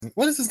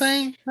What is his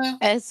name now?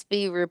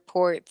 SB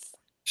reports.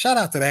 Shout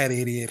out to that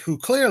idiot who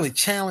clearly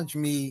challenged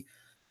me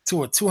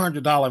to a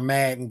 $200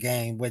 Madden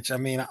game. Which I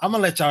mean, I'm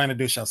gonna let y'all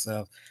introduce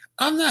yourselves.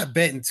 I'm not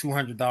betting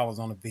 $200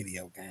 on a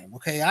video game.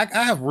 Okay, I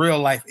have real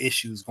life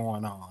issues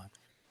going on.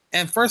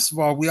 And first of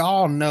all, we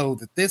all know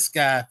that this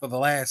guy for the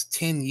last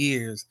 10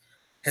 years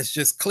has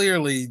just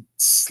clearly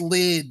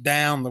slid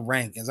down the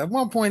rankings. At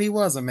one point, he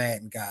was a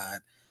Madden god.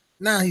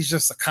 Now he's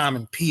just a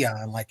common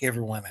peon like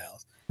everyone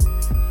else.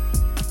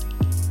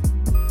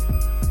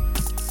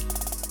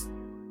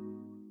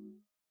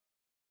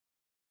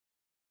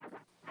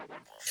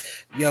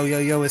 Yo, yo,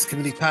 yo, it's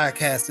Committee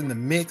Podcast in the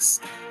mix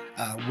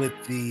with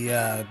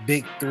the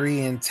big three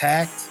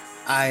intact.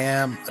 I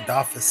am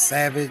Adolphus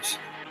Savage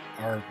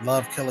or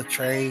Love Killer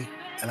Trey,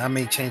 and I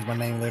may change my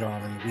name later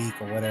on in the week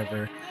or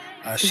whatever.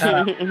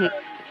 Shout out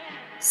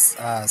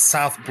to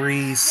South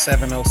Breeze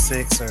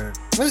 706 or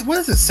what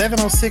is it,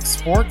 706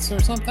 Sports or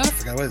something? I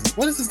forgot.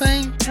 What is his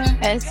name?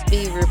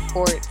 SB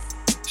reports.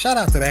 Shout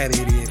out to that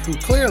idiot who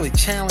clearly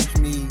challenged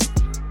me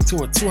to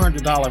a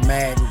 $200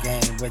 Madden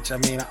game, which I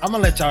mean, I'm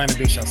gonna let y'all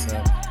introduce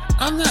yourself.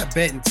 I'm not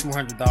betting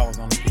 $200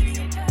 on a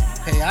video game.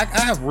 Okay, I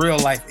have real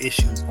life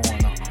issues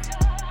going on.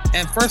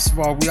 And first of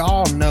all, we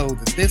all know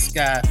that this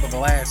guy for the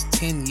last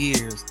 10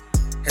 years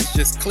has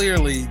just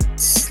clearly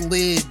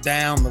slid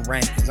down the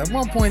rankings. At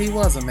one point, he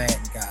was a Madden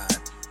god.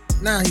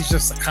 Now he's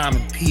just a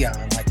common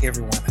peon like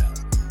everyone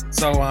else.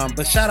 So,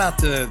 but shout out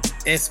to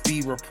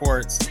SB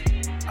Reports.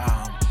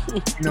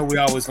 We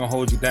always gonna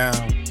hold you down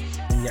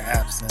in your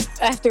absence.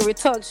 After we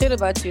talk shit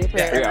about you,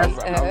 Yeah, I was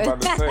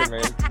about to say,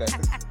 man,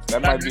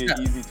 that might be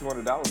an easy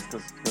 $200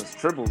 because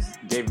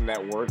Tribbles gave him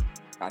that work.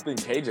 I think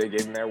KJ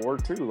gave him that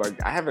work too.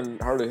 Like, I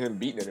haven't heard of him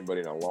beating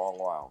anybody in a long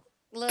while.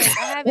 Look,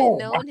 I haven't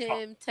known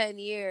him 10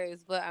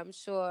 years, but I'm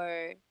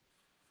sure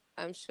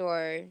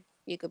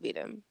you could beat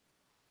him.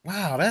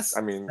 Wow, that's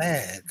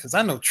bad because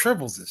I know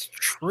Tribbles is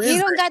He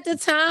don't got the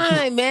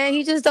time, man.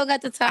 He just don't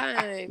got the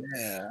time.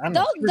 Yeah,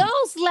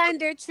 don't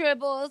slander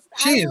Tribbles.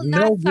 She is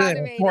no good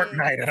at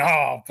Fortnite at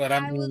all. But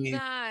I will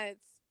not.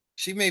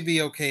 She may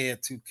be okay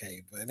at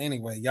 2K, but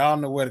anyway, y'all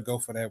know where to go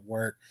for that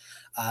work.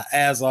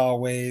 As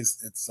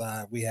always, it's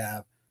we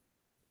have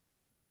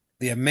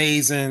the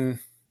amazing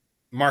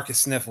Marcus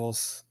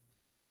Sniffles.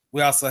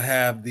 We also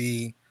have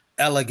the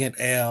elegant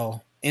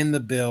L in the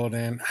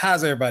building.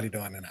 How's everybody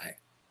doing tonight?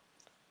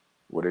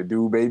 What it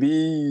do,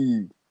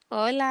 baby?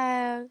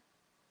 Hola.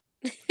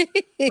 We're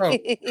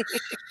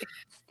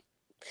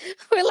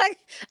like,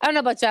 I don't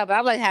know about y'all, but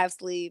I'm like half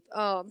asleep.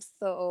 Oh, I'm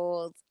so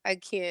old. I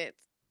can't.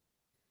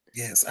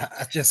 Yes,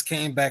 I just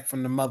came back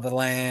from the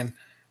motherland,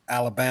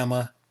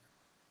 Alabama.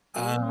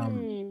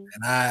 And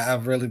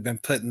I've really been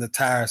putting the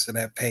tires to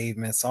that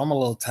pavement, so I'm a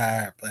little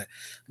tired. But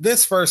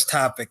this first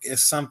topic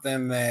is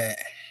something that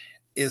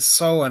is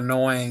so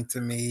annoying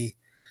to me.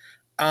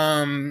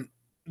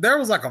 There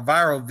was like a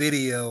viral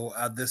video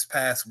this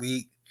past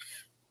week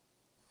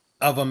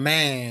of a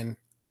man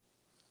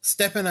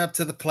stepping up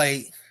to the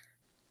plate,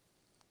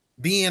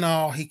 being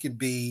all he could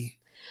be.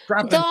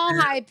 Don't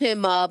hype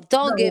him up.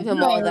 Don't give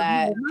him all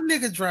that. My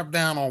nigga dropped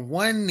down on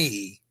one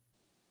knee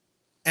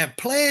and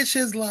pledged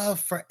his love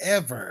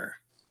forever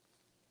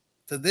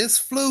to this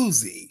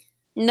floozy.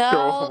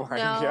 No.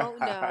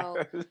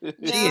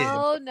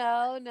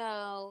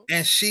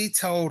 And she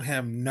told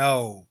him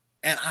no.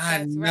 And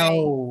I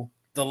know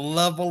the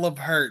level of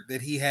hurt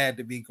that he had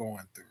to be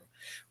going through.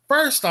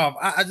 First off,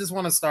 I just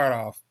want to start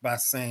off by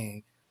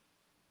saying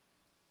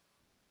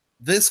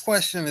this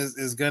question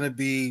is going to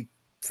be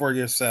for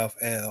yourself,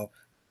 L.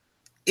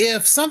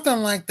 If something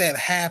like that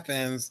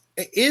happens,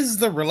 is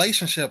the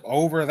relationship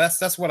over?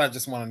 That's what I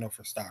just want to know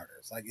for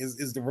starters. Like,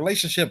 is the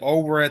relationship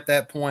over at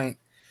that point,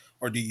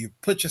 or do you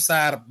put your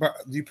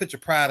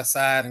pride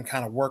aside and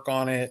kind of work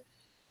on it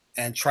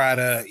and try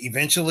to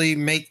eventually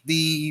make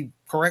the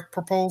correct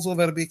proposal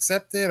that'll be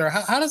accepted, or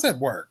how does that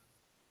work?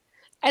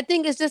 I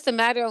think it's just a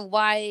matter of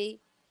why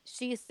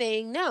she's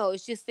saying no.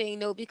 She's saying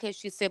no because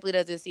she simply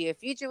doesn't see a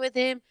future with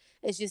him.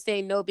 And she's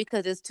saying no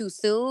because it's too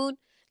soon.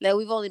 Like,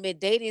 we've only been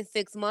dating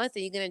 6 months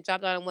and you're going to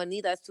drop down on one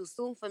knee. That's too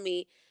soon for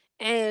me.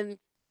 And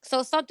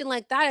so something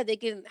like that, they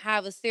can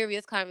have a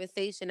serious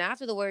conversation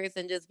afterwards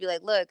and just be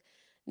like, look,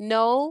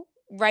 no,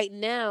 right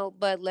now,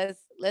 but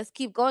let's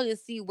keep going and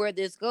see where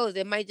this goes.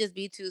 It might just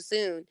be too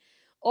soon.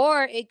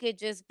 Or it could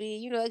just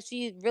be,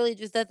 she really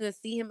just doesn't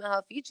see him in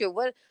her future.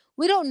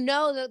 We don't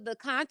know the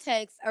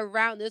context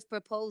around this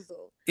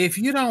proposal. If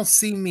you don't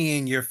see me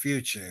in your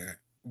future,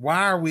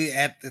 why are we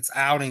at this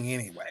outing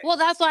anyway? Well,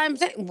 that's why I'm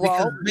saying.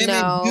 Well,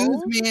 no.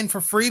 Use me in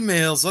for free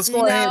meals. Let's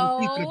go ahead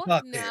and keep it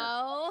buck there.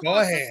 Go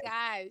ahead. Oh,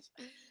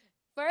 gosh.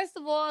 First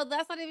of all,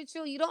 that's not even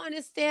true. You don't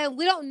understand.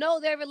 We don't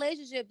know their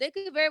relationship. They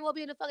could very well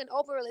be in a fucking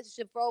open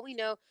relationship for all we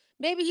know.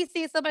 Maybe he's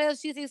seeing somebody else,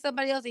 she's seeing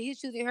somebody else, and he's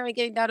choosing her and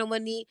getting down on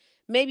one knee.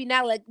 Maybe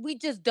not. Like, we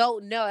just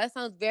don't know. That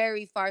sounds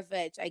very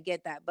far-fetched. I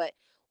get that. But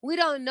we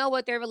don't know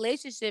what their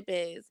relationship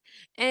is.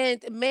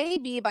 And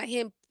maybe by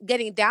him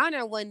getting down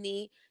on one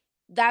knee,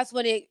 that's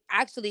when it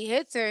actually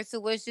hits her.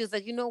 So where she's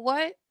like, you know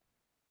what?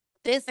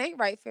 This ain't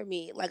right for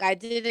me. Like,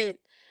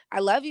 I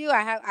love you.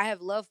 I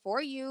have love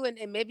for you. And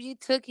maybe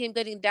it took him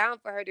getting down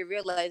for her to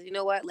realize, you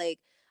know what, like,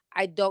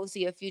 I don't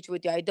see a future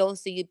with you. I don't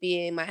see you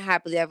being my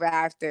happily ever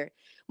after,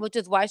 which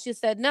is why she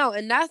said no.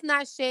 And that's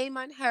not shame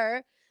on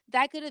her.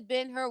 That could have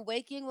been her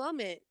waking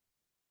moment.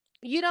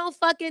 You don't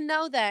fucking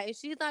know that. And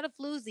she's not a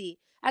floozy.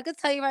 I could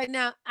tell you right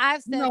now,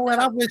 I've You know said what?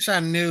 I no. wish I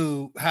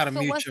knew how to So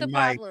mute what's your the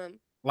mic, problem?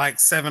 like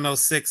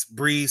 706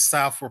 Breeze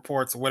South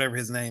Reports or whatever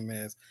his name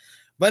is.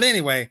 But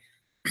anyway,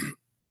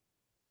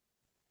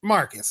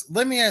 Marcus,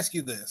 let me ask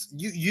you this.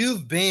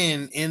 You've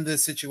been in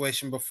this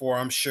situation before,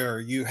 I'm sure.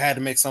 You had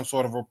to make some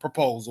sort of a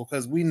proposal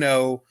because we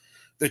know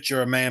that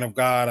you're a man of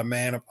God, a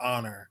man of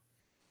honor.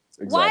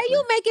 Exactly. Why are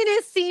you making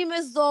it seem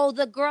as though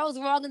the girl's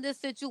wrong in this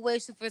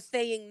situation for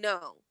saying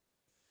no?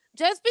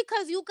 Just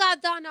because you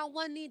got down on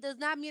one knee does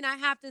not mean I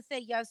have to say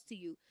yes to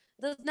you.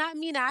 Does not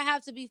mean I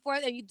have to be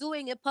forced, and you're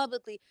doing it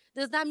publicly.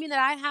 Does not mean that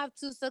I have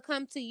to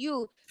succumb to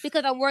you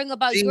because I'm worrying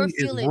about She your is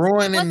feelings.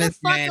 ruining What the this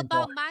fuck man's life.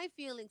 about my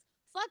feelings?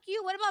 Fuck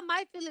you. What about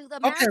my feelings? A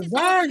Okay, marriage is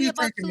why supposed are to be you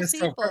about taking two this so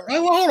far?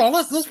 people. Well, hold on,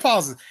 let's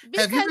pause it. Have you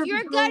Because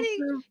been proposed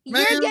to, you're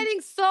ma'am?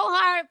 getting so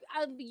hard.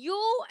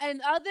 You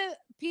and other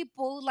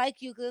people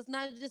like you, because it's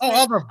not just Oh, men.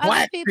 other Other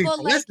black people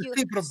people. Let's like just you.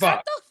 keep it a Shut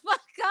buck. the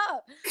fuck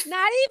up.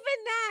 Not even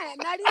that.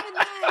 Not even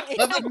that.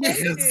 Other I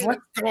hate niggas, you.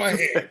 let's go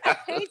ahead. I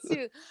hate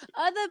you.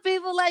 Other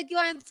people like you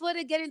on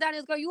Twitter getting down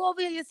this girl. You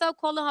over here yourself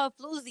calling her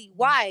floozy.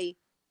 Why?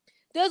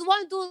 There's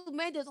one dude who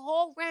made this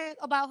whole rant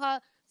about her,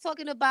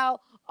 talking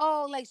about,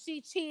 oh, like she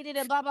cheated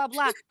and blah blah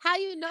blah. How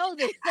you know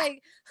this?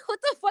 Like, what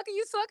the fuck are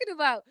you talking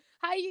about?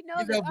 How you know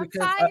You this? know, I'm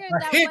because tired a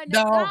that hit when a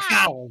dog guy,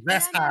 howls. no,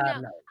 That's no, how I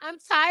no. know. I'm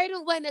tired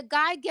of when a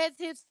guy gets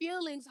his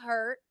feelings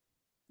hurt,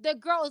 the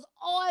girl is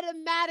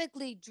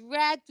automatically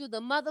dragged through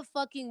the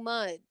motherfucking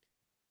mud.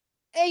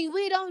 And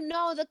we don't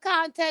know the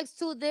context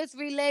to this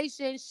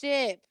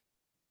relationship.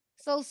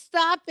 So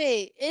stop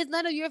it. It's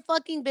none of your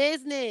fucking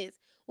business.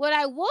 What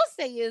I will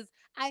say is,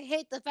 I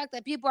hate the fact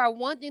that people are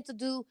wanting to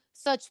do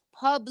such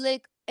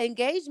public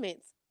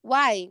engagements.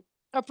 Why?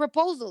 Or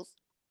proposals.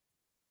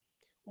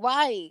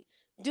 Why?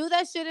 Do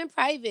that shit in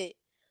private.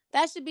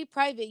 That should be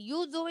private.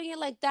 You doing it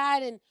like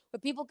that and where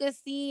people can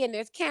see and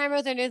there's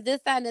cameras and there's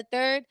this, that, and the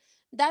third.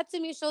 That to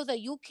me shows that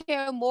you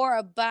care more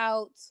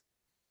about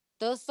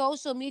the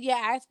social media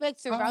aspect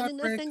surrounding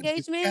this Heartbreak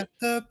 'cause you engagement got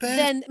the best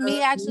than me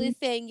of actually me,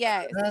 saying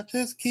yes. but I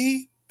just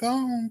keep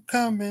on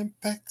coming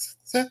back.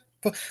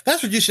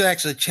 That's what you should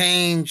actually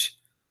change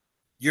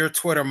your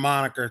Twitter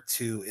moniker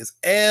to is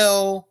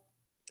L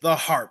the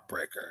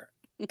Heartbreaker.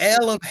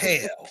 L of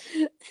Hell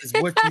is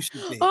what you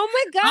should be.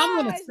 Oh my I'm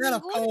gonna gosh, set a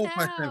ningún poll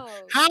question. now.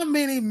 How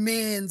many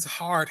men's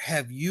heart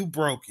have you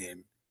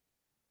broken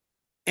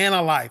in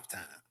a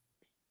lifetime?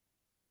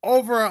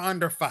 Over or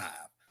under 5?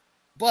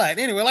 But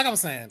anyway, like I'm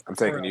saying, I'm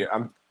taking you.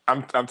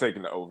 I'm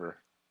taking the over.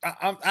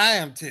 I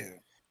am too.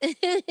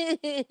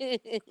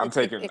 I'm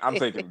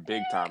taking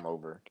big time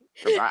over.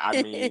 Because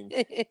I mean,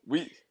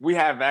 we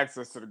have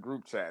access to the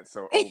group chat,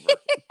 so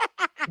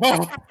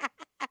over.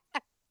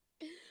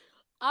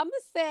 I'm gonna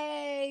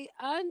say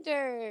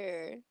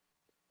under.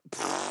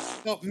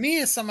 So me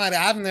and somebody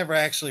I've never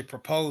actually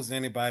proposed to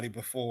anybody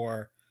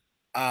before.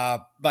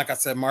 Like I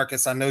said,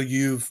 Marcus, I know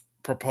you've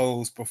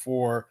proposed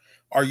before.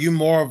 Are you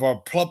more of a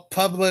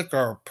public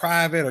or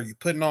private? Are you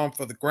putting on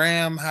for the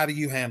gram? How do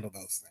you handle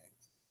those things?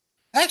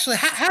 Actually,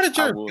 how did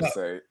I yours will go?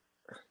 say,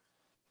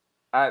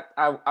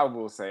 I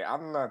will say,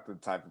 I'm not the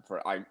type of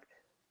person. Like,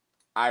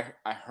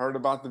 I heard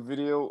about the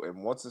video,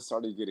 and once it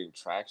started getting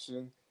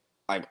traction,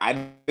 like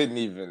I didn't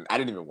even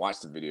watch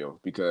the video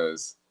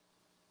because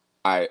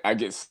I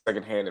get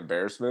secondhand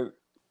embarrassment.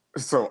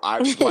 So I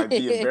like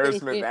the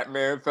embarrassment that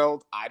man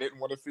felt. I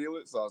didn't want to feel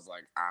it, so I was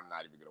like, I'm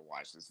not even gonna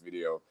watch this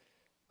video.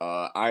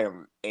 I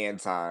am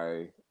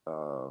anti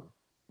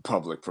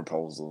public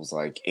proposals,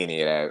 like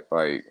any of that.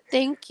 Like,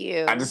 Thank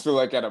you. I just feel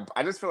like at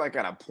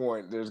a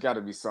point, there's got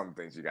to be some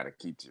things you got to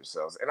keep to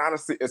yourselves. And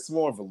honestly, it's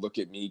more of a look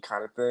at me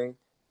kind of thing.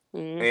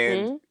 Mm-hmm.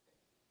 And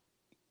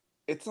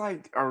it's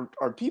like,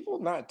 are people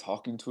not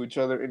talking to each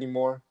other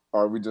anymore?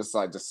 Or are we just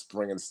like just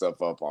springing stuff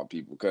up on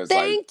people? Because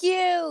Thank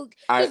you.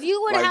 Because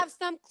you would like, have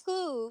some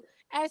clue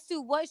as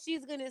to what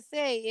she's gonna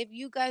say if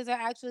you guys are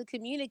actually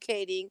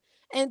communicating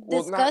and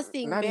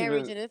discussing not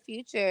marriage even in the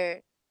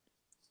future.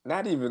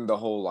 not even the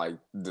whole like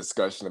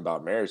discussion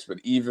about marriage, but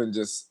even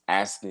just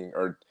asking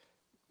or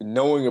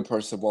knowing a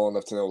person well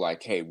enough to know,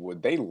 like, hey,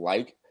 would they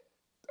like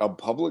a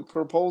public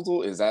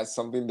proposal? Is that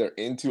something they're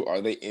into?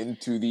 Are they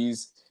into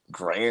these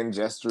grand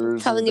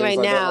gestures? I'm telling you right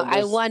now,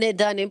 I want it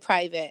done in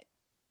private.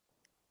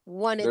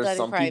 There's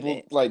some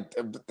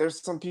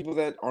people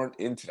that aren't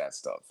into that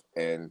stuff,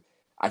 and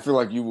I feel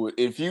like you would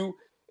if you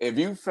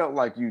felt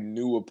like you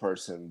knew a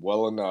person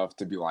well enough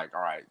to be like,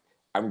 all right,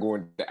 I'm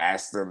going to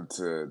ask them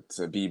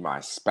to be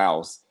my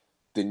spouse,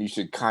 then you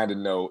should kind of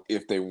know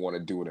if they want to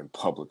do it in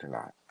public or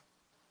not.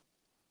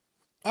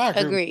 I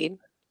agree. Agreed.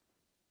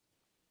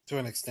 To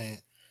an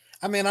extent.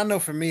 I mean, I know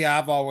for me,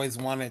 I've always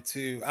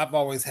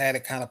had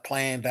it kind of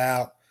planned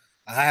out.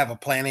 I have a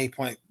plan A,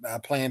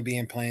 plan B,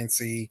 and plan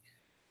C.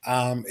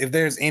 If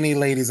there's any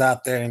ladies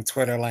out there in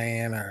Twitter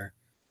land or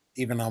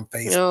even on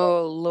Facebook.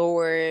 Oh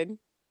Lord.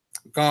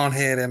 Go on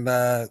ahead and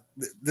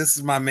this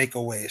is my make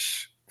a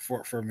wish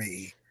for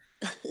me.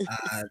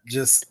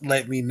 Just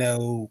let me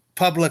know,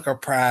 public or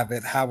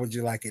private. How would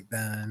you like it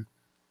done?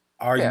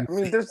 Are Yeah, you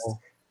I mean, there's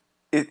single?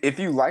 if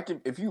you like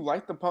it, if you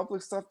like the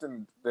public stuff,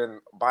 then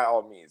by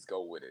all means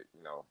go with it.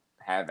 You know,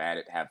 have at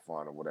it, have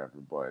fun or whatever.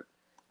 But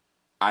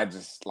I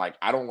just like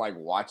I don't like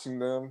watching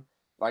them.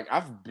 Like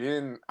I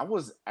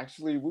was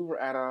actually we were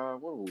at where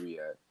were we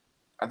at?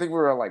 I think we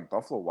were at like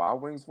Buffalo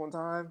Wild Wings one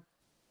time,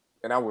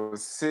 and I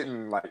was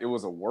sitting like it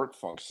was a work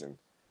function,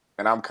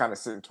 and I'm kind of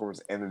sitting towards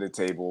the end of the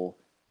table,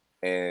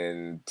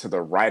 and to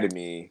the right of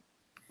me,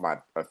 my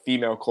a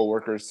female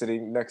coworker is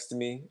sitting next to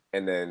me,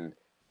 and then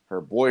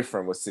her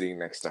boyfriend was sitting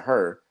next to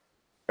her,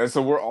 and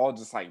so we're all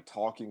just like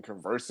talking,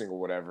 conversing or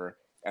whatever.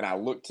 And I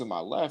look to my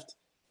left,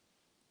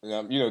 and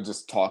I'm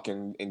just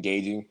talking,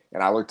 engaging,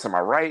 and I look to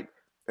my right,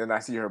 and I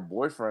see her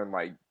boyfriend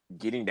like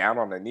getting down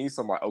on the knees.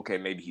 So I'm like, okay,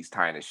 maybe he's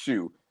tying his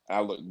shoe. And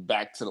I look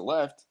back to the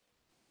left,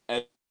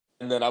 and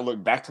and then I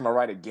look back to my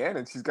right again,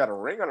 and she's got a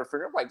ring on her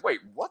finger. I'm like, wait,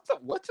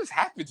 what just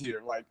happened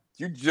here? Like,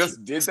 you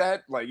just did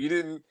that? Like, you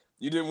didn't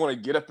want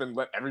to get up and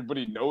let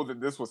everybody know that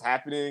this was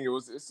happening.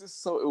 It's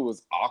just so it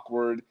was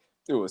awkward.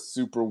 It was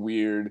super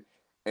weird,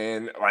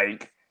 and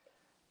like,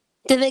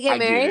 Did they get I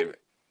get married? it.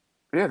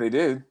 Yeah, they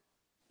did.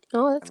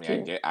 Oh, I that's mean, I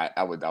cute. get,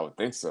 I would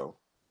think so,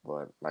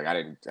 but like, I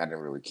didn't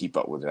really keep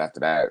up with it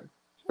after that.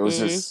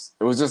 Mm.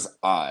 It was just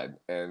odd,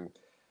 and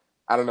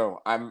I don't know.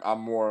 I'm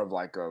more of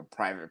like a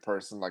private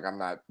person. Like I'm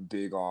not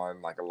big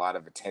on like a lot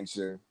of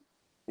attention,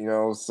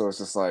 So it's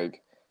just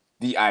like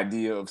the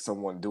idea of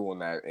someone doing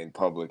that in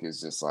public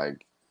is just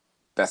like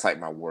that's like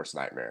my worst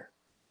nightmare.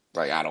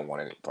 Like I don't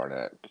want any part of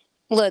that.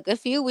 Look, a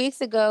few weeks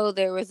ago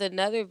there was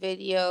another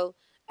video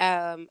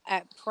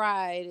at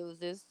Pride. It was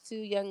this two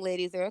young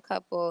ladies, they're a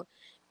couple,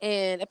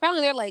 and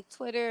apparently they're like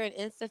Twitter and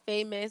Insta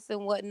famous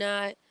and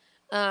whatnot.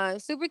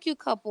 Super cute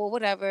couple,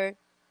 whatever.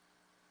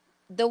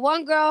 The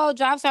one girl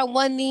drops on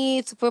one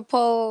knee to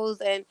propose,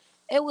 and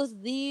it was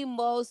the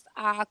most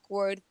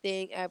awkward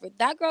thing ever.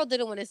 That girl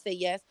didn't want to say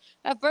yes.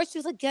 At first she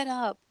was like, get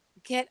up,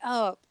 get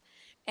up.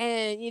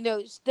 And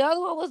the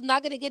other one was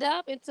not gonna get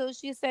up until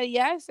she said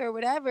yes or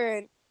whatever,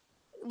 and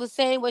was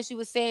saying what she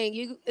was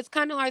saying. It's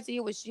kind of hard to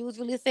hear what she was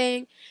really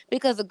saying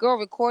because the girl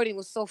recording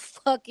was so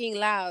fucking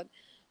loud.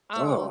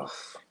 Oh,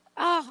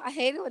 I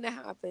hate it when that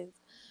happens.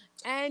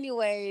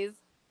 Anyways,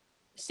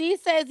 she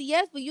says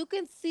yes, but you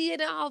can see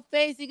it in her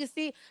face. You can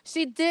see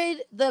she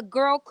did the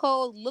girl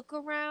code look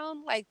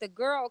around, like the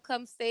girl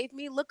come save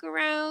me look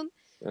around.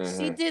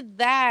 She hmm. did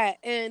that,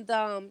 and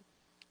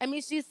I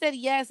mean, she said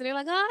yes, and they're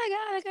like, oh my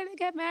god, I'm gonna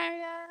get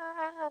married.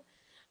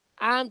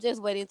 I'm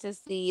just waiting to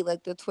see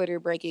like the Twitter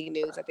breaking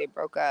news that they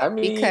broke I up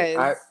mean,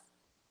 because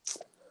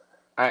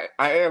I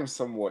am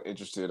somewhat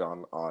interested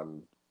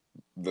on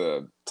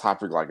the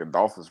topic like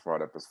Adolphus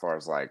brought up as far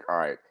as like, all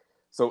right,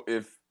 so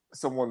if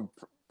someone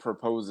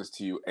proposes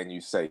to you and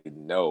you say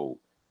no,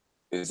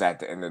 is at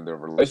the end of the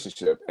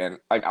relationship? And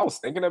like I was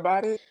thinking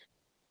about it,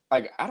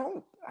 like I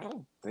don't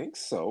think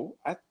so.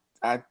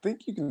 I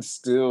think you can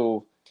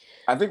still.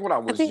 I think when I I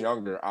was think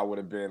younger, I would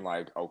have been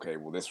like, okay,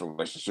 well, this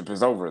relationship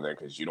is over then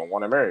because you don't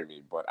want to marry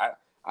me. But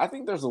I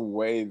think there's a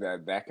way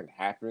that that can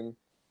happen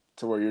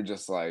to where you're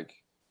just like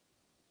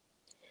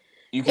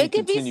you can it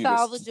could be continue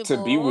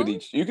to be with salvageable.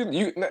 each. You can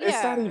you. No,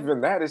 it's not Yeah.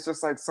 even that. It's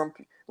just like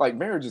like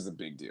marriage is a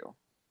big deal.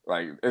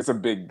 Like it's a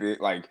big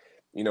like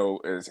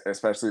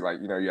especially like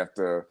you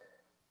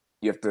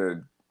have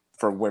to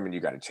for women you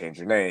got to change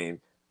your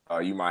name.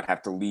 You might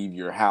have to leave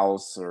your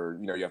house, or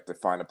you have to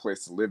find a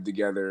place to live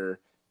together,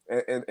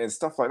 and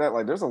stuff like that.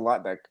 Like there's a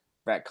lot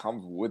that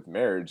comes with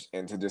marriage,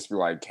 and to just be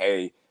like,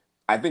 hey,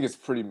 I think it's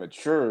pretty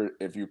mature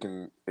if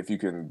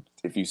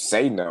you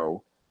say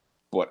no,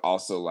 but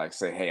also like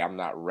say, hey, I'm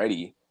not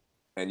ready,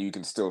 and you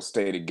can still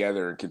stay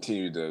together and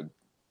continue to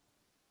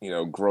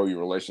grow your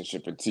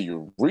relationship until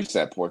you reach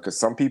that point. Because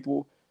some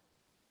people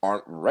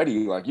aren't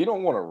ready. Like you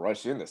don't want to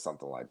rush into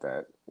something like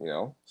that.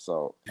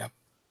 So Yep.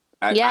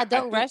 I Yeah, I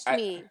don't think rush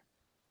me.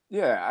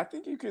 I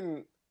think you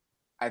can.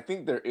 I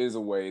think there is a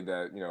way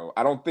that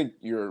I don't think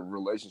your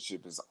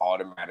relationship is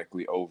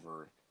automatically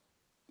over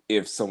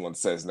if someone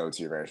says no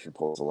to your marriage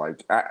proposal.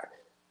 Like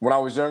when I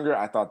was younger,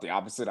 I thought the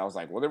opposite. I was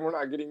like, well, then we're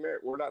not getting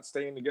married. We're not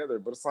staying together.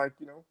 But it's like,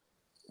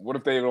 what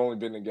if they've only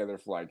been together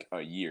for like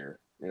a year?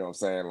 You know what I'm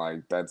saying?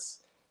 Like that's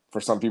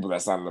for some people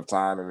that's not enough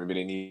time, and maybe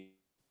they need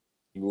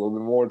a little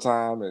bit more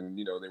time, and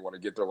they want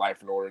to get their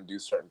life in order and do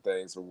certain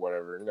things or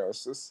whatever.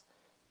 It's just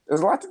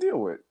there's a lot to deal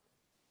with.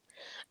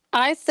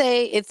 I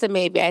say it's a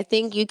maybe. I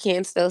think you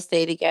can still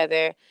stay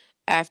together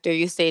after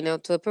you say no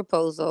to a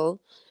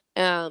proposal.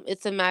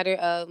 It's a matter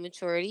of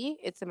maturity.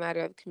 It's a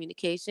matter of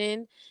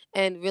communication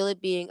and really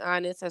being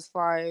honest as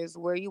far as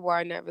where you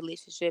are in that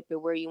relationship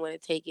and where you want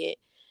to take it,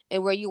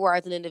 and where you are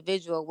as an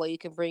individual, what you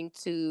can bring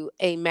to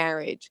a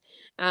marriage.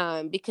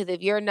 Because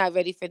if you're not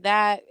ready for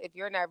that, if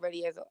you're not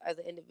ready as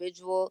an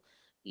individual,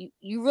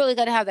 you really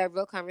got to have that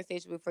real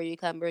conversation before you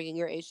come bringing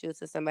your issues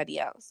to somebody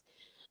else.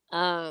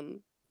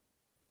 Um,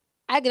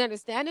 I can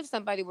understand if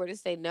somebody were to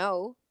say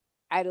no.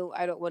 I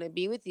don't want to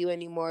be with you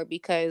anymore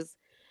because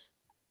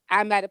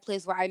I'm at a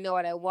place where I know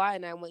what I want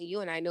and I want you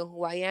and I know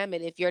who I am.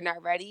 And if you're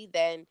not ready,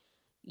 then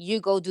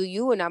you go do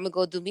you and I'm gonna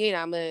go do me and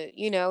I'm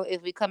gonna,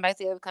 if we come back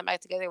together, we come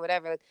back together,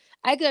 whatever. Like,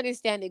 I can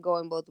understand it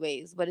going both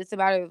ways, but it's a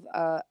matter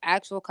of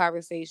actual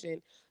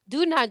conversation.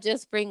 Do not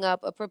just bring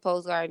up a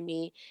proposal on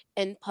me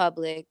in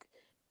public.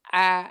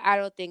 I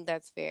don't think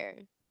that's fair.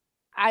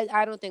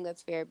 I don't think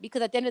that's fair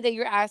because at the end of the day,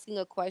 you're asking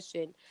a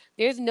question.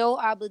 There's no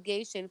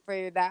obligation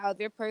for that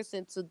other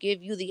person to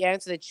give you the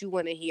answer that you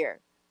want to hear.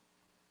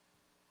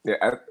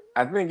 Yeah,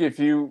 I think if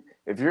you're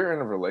in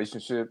a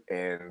relationship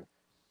and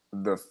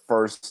the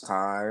first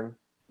time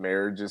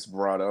marriage is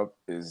brought up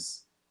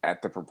is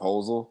at the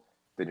proposal,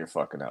 then you're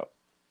fucking up.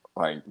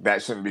 Like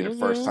that shouldn't be the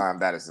first Mm-hmm. time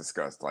that is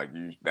discussed. Like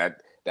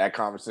that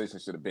conversation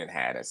should have been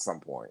had at some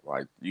point.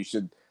 Like you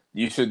should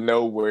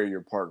know where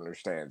your partner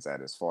stands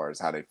at as far as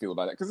how they feel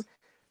about it. Because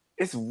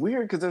it's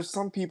weird because there's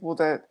some people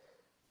that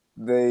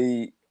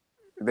they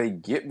they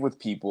get with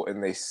people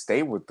and they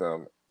stay with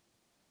them,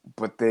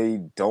 but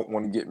they don't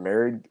want to get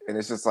married, and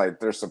it's just like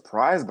they're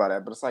surprised by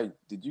that. But it's like,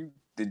 did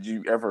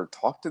you ever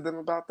talk to them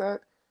about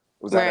that?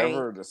 Was that Right.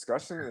 ever a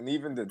discussion? And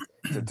even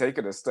to take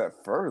it a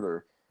step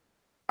further,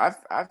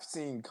 I've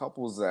seen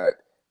couples that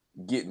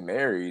get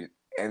married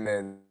and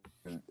then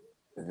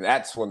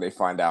that's when they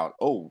find out,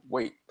 oh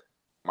wait,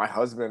 my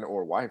husband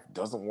or wife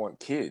doesn't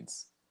want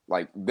kids.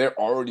 Like they're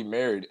already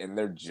married and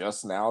they're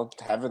just now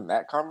having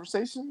that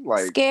conversation.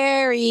 Like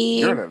Scary.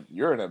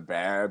 you're in a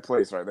bad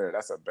place right there.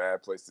 That's a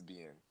bad place to be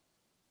in.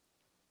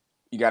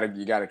 You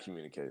gotta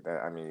communicate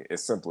that. I mean,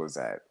 as simple as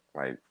that.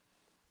 Like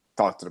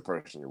talk to the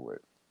person you're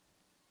with.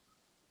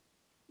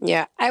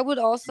 Yeah. I would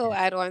also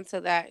add on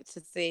to that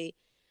to say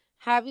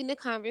having the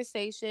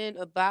conversation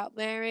about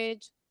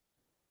marriage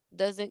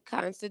doesn't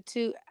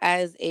constitute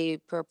as a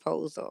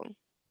proposal.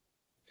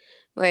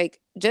 Like,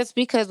 just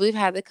because we've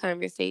had the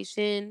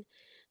conversation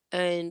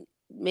and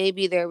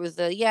maybe there was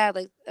a yeah,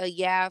 like a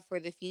yeah for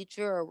the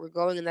future, or we're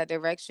going in that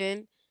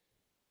direction,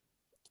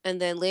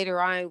 and then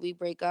later on we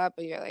break up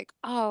and you're like,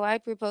 oh, I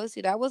proposed to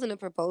you. That wasn't a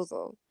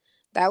proposal.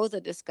 That was a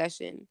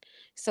discussion.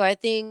 So I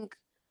think,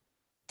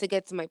 to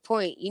get to my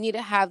point, you need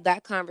to have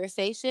that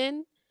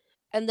conversation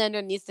and then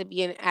there needs to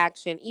be an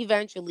action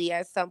eventually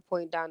at some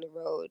point down the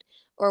road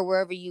or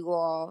wherever you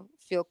all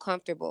feel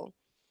comfortable.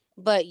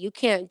 But you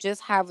can't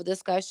just have a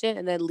discussion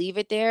and then leave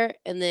it there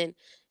and then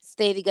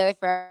stay together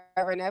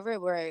forever and ever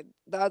where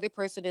the other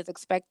person is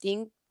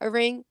expecting a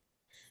ring.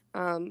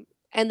 And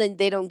then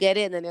they don't get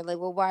it and then they're like,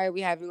 well, why are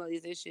we having all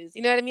these issues?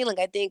 You know what I mean? Like,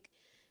 I think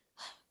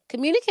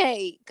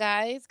communicate,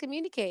 guys,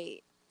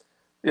 communicate.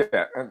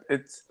 Yeah, and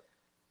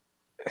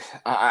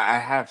I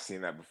have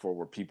seen that before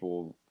where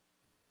people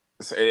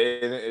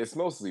it's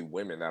mostly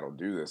women that'll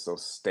do this. They'll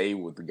stay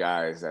with the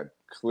guys that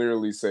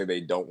clearly say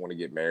they don't want to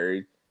get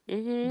married,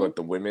 Hmm. but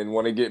the women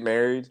want to get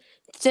married,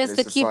 and Just it's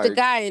to just keep the like,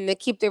 guy and to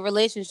keep the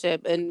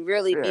relationship and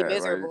really be yeah, like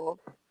miserable.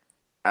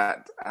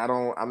 I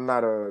don't I'm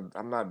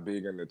not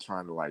big into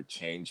trying to like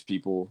change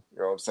people. You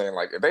know what I'm saying?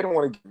 Like if they don't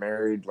want to get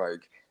married,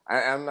 like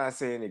I'm not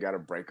saying you got to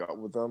break up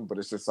with them, but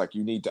it's just like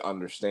you need to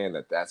understand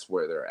that that's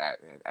where they're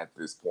at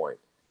this point,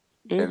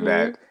 and Hmm.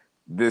 that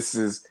this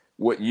is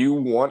what you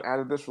want out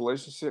of this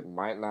relationship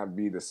might not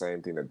be the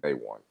same thing that they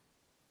want.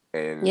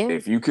 And Yeah.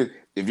 if you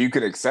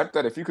could accept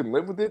that, if you can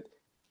live with it,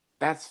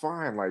 that's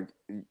fine. Like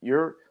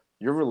your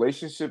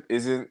relationship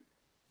isn't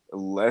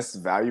less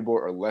valuable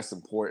or less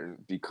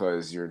important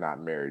because you're not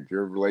married.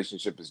 Your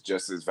relationship is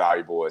just as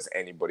valuable as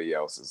anybody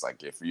else's.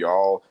 Like if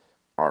y'all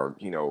are,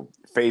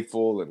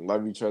 faithful and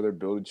love each other,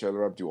 build each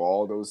other up, do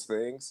all those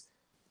things,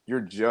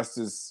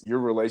 your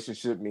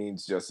relationship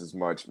means just as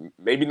much.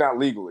 Maybe not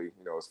legally,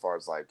 as far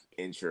as like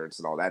insurance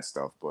and all that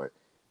stuff, but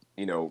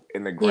in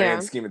the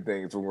grand Yeah. scheme of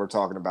things, when we're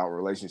talking about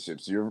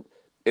relationships,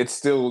 it's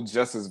still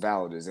just as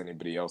valid as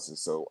anybody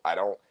else's. So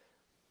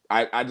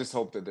I just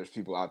hope that there's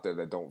people out there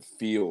that don't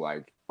feel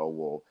like, oh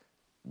well,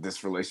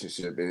 this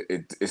relationship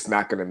it's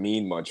not going to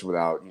mean much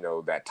without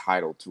that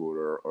title to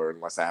it, or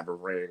unless I have a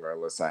ring, or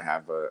unless I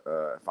have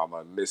if I'm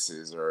a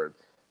Mrs. or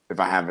if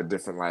I have a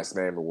different last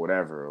name or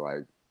whatever.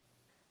 Like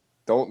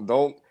don't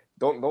don't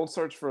don't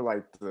search for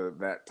like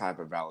that type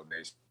of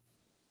validation.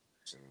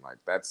 Like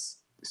that's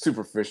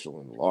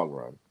superficial in the long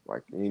run.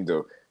 Like you need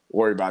to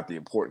worry about the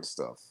important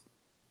stuff.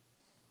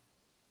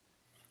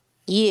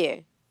 Yeah.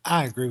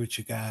 I agree with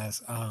you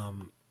guys. I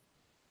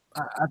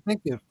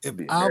think if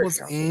Be a I marriage was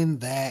counselor. in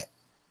that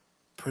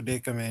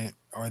predicament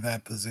or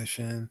that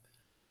position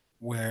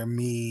where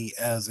me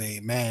as a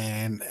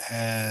man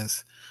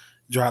has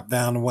dropped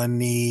down to one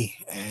knee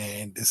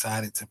and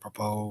decided to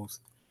propose,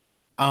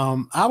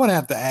 I would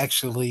have to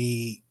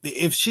actually,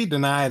 if she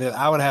denied it,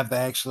 I would have to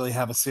actually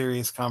have a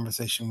serious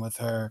conversation with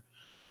her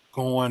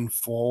going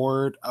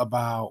forward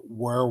about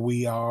where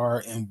we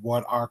are and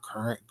what our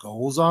current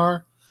goals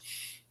are.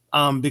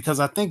 Because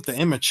I think the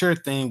immature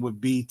thing would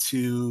be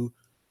to,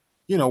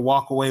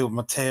 walk away with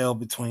my tail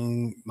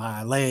between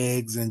my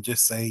legs and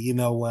just say, you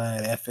know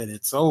what, F it,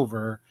 it's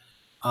over.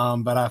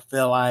 But I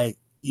feel like,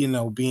 being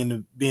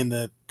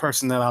the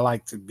person that I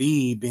like to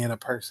be, being a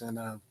person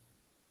of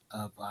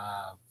of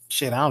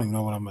shit. I don't even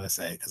know what I'm gonna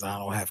say because I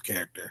don't have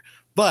character,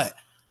 but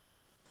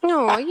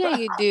Oh, yeah,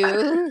 you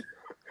do.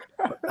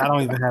 I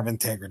don't even have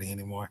integrity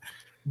anymore.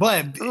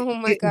 But Oh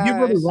my if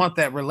you really gosh. want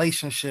that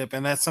relationship,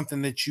 and that's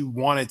something that you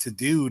wanted to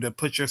do to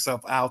put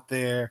yourself out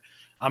there,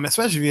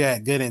 especially if you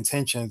had good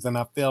intentions, and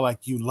I feel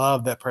like you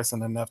love that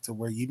person enough to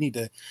where you need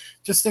to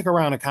just stick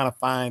around and kind of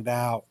find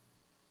out,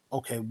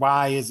 okay,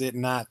 why is it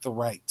not the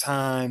right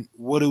time?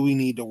 What do we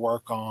need to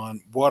work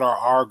on? What are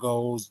our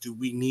goals? Do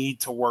we need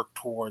to work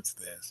towards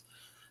this?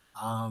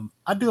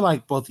 I do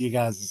like both of you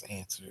guys'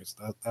 answers.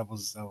 That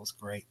was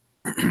great.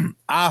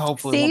 I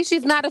hopefully See, won't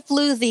she's not a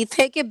floozy.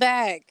 Take it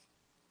back.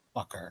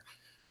 fuck her,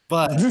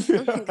 but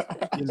Oh my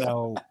you gosh.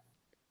 know,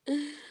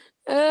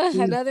 she's,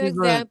 Another she's a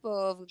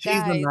example of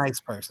she's a guys nice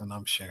person,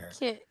 I'm sure.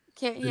 can't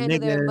The handle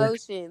their nigga,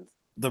 emotions.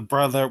 the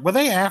brother, were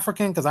they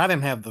African? Because I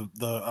didn't have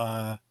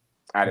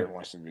I didn't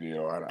watch the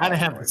video. I I didn't have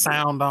have no the idea.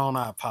 sound on.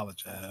 I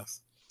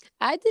apologize.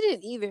 I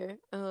didn't either.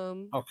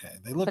 Okay,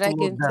 they But looked a I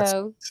little can dusty,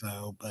 tell.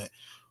 so but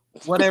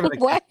whatever the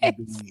case What? may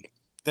be,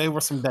 they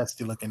were some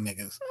dusty looking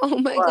niggas. Oh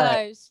my But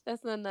gosh,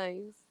 that's not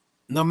nice.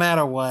 no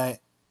matter what,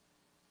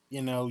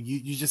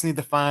 you just need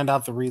to find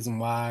out the reason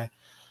why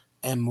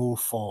and move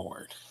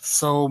forward.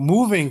 So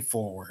moving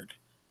forward,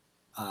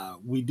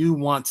 we do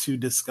want to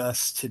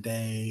discuss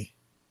today.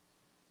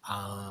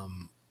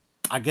 Um,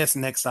 I guess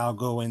next I'll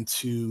go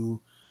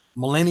into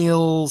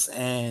millennials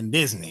and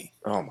Disney.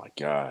 Oh my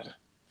god.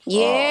 Oh my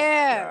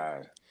Yeah.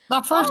 god.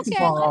 Now, first of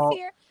Okay, let's all,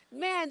 hear.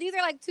 Man, these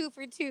are like 2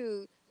 for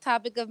 2.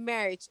 Topic of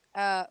marriage,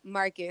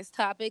 Marcus.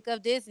 Topic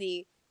of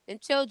Disney and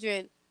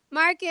children,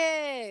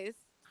 Marcus.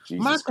 my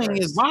Jesus thing is,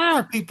 Christ. why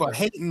are people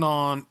hating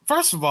on?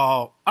 First of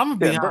all, I'm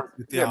gonna Yeah, be honest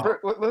with yeah.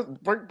 y'all.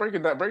 Let's break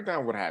it down. Break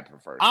down what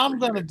happened first before I'm you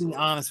get gonna be into it.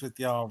 honest with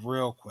y'all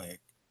real quick.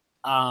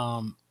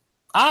 Um,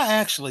 I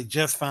actually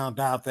just found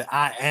out that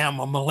I am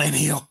a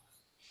millennial.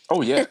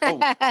 Oh yeah.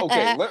 Oh,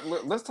 okay.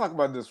 Let's talk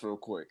about this real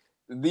quick.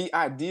 The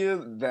idea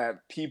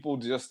that people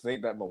just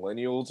think that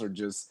millennials are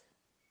just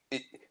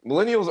it,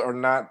 millennials are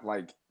not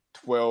like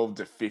 12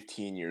 to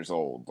 15 years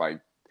old.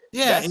 Like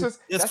Yeah, it's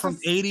that's from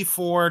just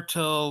 '84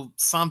 till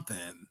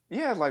something.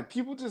 yeah, like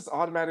people just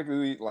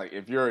automatically like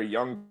if you're a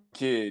young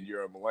kid,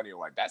 you're a millennial.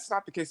 Like that's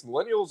not the case.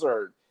 Millennials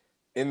are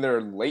in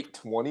their late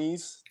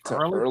 20s to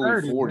Early early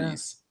 30s, yeah.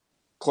 40s.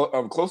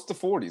 Close to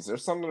 40s.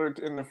 There's some that are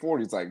in their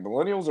 40s. Like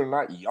millennials are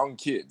not young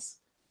kids.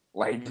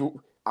 Like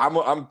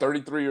I'm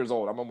 33 years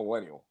old. I'm a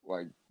millennial.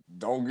 Like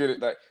don't get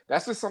it.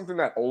 That's just something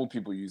that old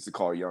people used to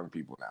call young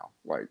people now.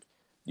 Like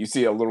you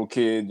see a little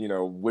kid,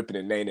 whipping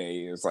a nay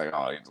nay, and it's like,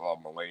 oh, he's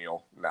a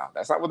millennial. No,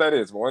 that's not what that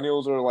is.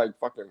 Millennials are like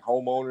fucking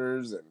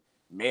homeowners and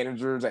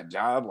managers at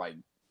job. Like,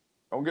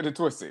 don't get it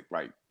twisted.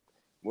 Like,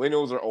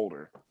 millennials are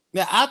older.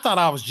 Yeah, I thought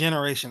I was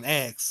Generation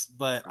X,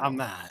 but I'm Oh,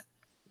 not.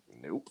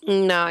 nope.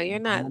 No, you're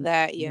I'm not a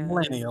that young.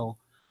 millennial.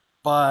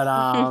 But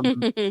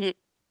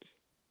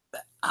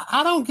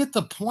I don't get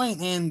the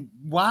point in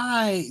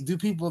why do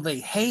people they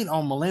hate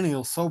on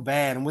millennials so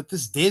bad, and with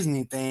this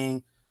Disney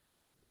thing,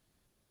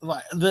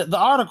 like the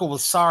article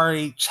was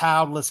sorry,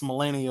 childless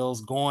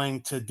millennials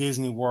going to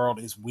Disney World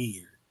is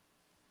weird.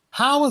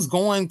 How is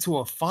going to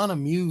a fun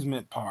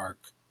amusement park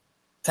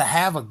to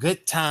have a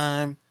good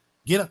time,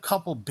 get a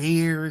couple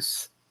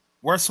beers,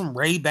 wear some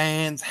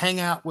Ray-Bans, hang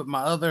out with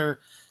my other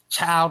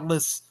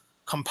childless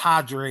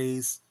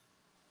compadres?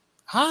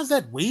 How is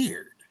that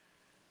weird?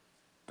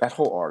 That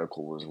whole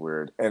article was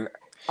weird, and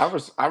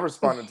I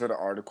responded to the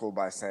article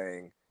by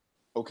saying,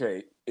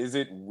 okay, is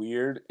it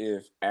weird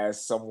if,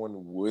 as someone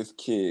with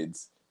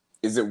kids,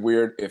 is it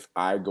weird if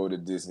I go to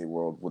Disney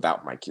World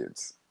without my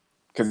kids?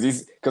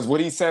 Because what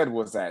he said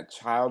was that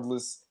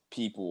childless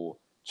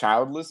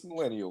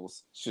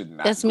millennials should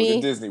not That's go to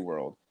me. Disney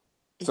World.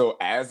 So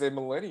as a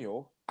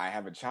millennial, I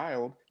have a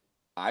child,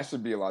 I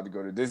should be allowed to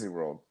go to Disney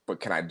World.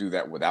 But can I do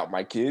that without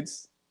my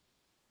kids?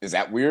 Is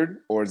that weird?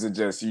 Or is it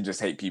just you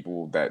just hate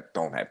people that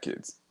don't have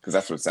kids? Because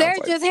that's what it sounds They're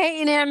like. just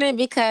hating on it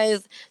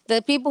because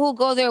the people who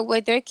go there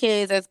with their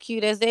kids, as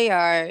cute as they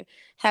are,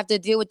 have to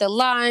deal with the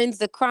lines,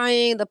 the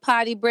crying, the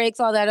potty breaks,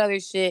 all that other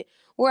shit.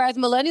 Whereas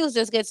millennials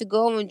just get to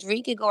go and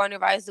drink and go on their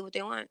rides, do what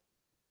they want.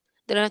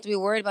 They don't have to be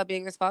worried about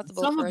being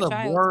responsible Some for of a the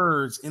child.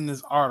 words in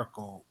this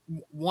article,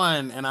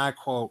 one, and I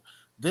quote,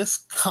 this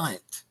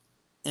cunt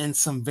in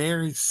some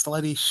very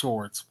slutty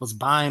shorts was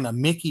buying a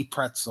Mickey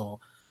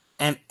pretzel,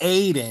 and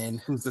Aiden,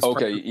 who's this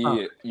Okay, person's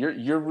son. yeah,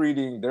 you're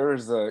reading.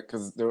 There's a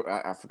because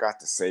I forgot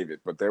to save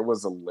it, but there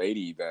was a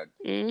lady that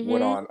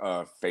went Mm-hmm.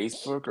 on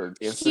Facebook or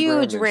Huge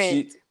Instagram, and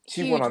rent.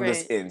 she went Huge on this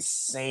rent.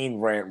 insane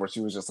rant where she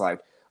was just like,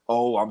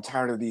 "Oh, I'm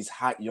tired of these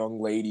hot young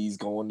ladies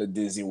going to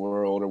Disney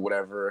World or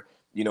whatever.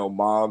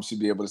 Mom should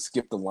be able to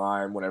skip the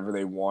line whenever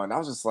they want." I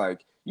was just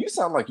like, "You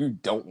sound like you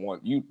don't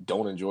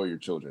enjoy your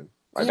children.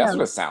 Like Yeah, that's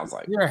what it sounds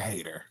like. you're a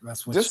hater.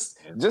 That's what Just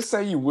you just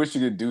say you wish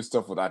you could do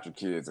stuff without your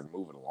kids and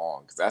move it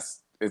along,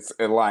 because it's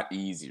a lot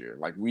easier.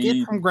 Like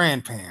get from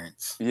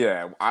grandparents.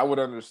 yeah, I would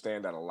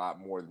understand that a lot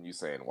more than you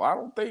saying, "Well, I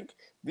don't think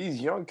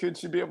these young kids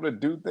should be able to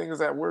do things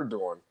that we're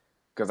doing."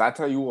 Because I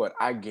tell you what,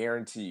 I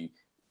guarantee you,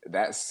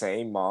 that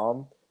same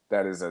mom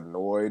that is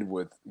annoyed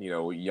with,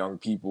 young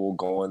people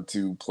going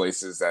to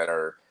places that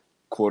are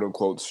quote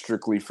unquote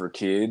strictly for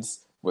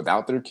kids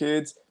without their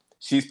kids,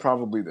 she's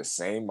probably the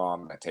same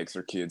mom that takes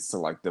her kids to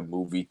like the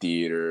movie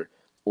theater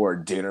or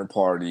a dinner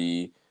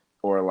party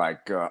or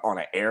like on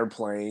an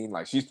airplane.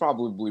 Like she's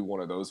probably one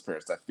of those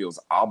parents that feels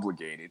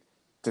obligated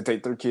to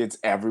take their kids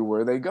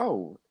everywhere they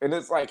go. And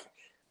it's like,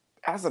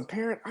 as a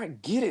parent, I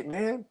get it,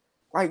 man.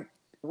 Like,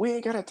 we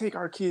ain't gotta take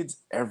our kids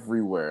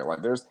everywhere. Like,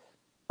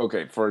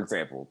 okay, for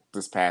example,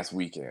 this past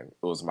weekend,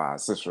 it was my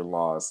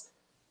sister-in-law's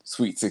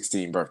sweet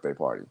 16 birthday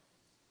party.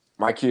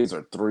 My kids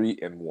are 3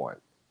 and 1.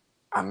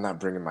 I'm not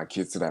bringing my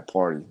kids to that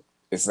party.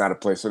 It's not a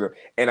place for them.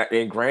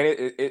 And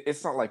granted,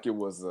 it's not like it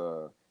was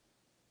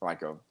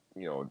like a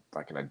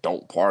like an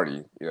adult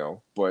party,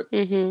 But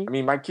Mm-hmm. I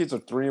mean, my kids are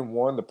 3 and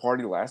 1. The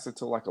party lasted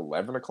till like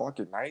 11 o'clock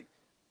at night.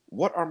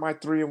 What are my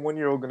 3 and 1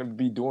 year old going to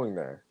be doing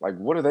there? Like,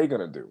 what are they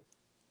going to do?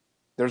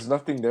 There's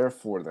nothing there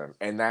for them,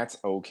 and that's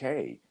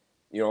okay.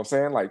 You know what I'm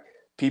saying? Like,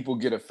 people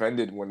get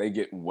offended when they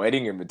get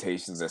wedding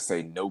invitations that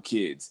say no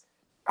kids.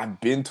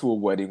 I've been to a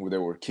wedding where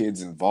there were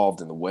kids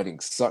involved, and the wedding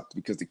sucked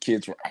because the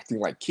kids were acting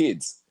like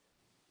kids.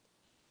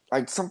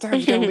 Like,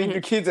 sometimes you gotta leave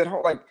your kids at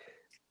home. Like,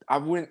 I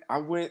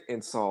went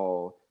and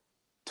saw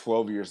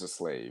 12 Years a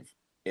Slave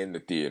in the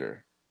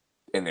theater,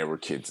 and there were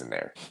kids in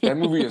there. That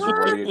movie is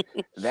rated.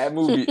 That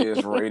movie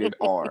is rated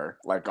R,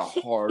 like a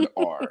hard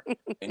R.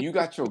 And you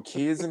got your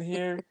kids in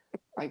here.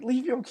 Like,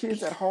 leave your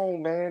kids at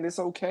home, man. It's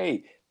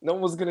okay. No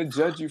one's gonna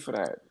judge you for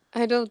that.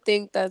 I don't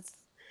think that's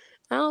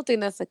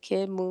a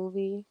kid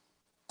movie.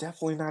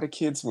 Definitely not a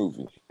kids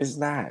movie. It's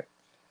not.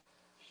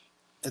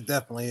 It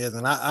definitely is.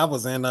 And I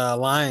was in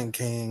Lion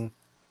King,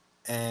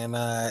 and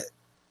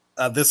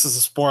this is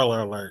a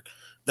spoiler alert.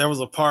 There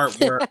was a part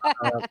where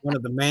one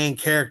of the main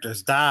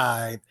characters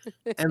died,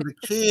 and the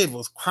kid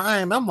was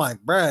crying. I'm like,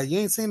 bruh, you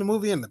ain't seen the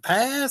movie in the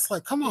past?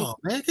 Like, come on,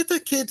 man, get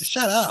that kid to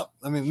shut up.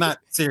 I mean, not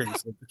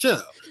seriously,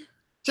 but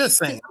just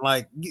saying,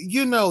 like,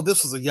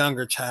 this was a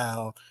younger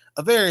child.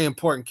 A very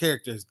important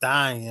character is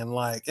dying,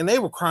 like, and they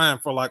were crying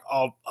for like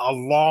a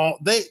long.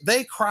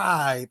 They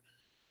cried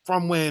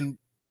from when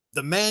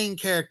the main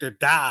character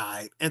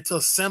died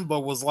until Simba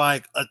was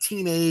like a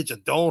teenage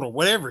adult or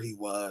whatever he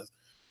was.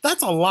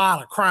 That's a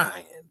lot of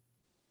crying.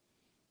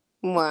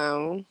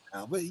 Wow.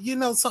 But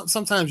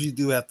sometimes you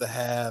do have to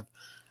have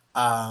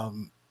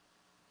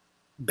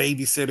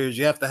babysitters.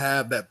 You have to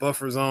have that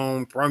buffer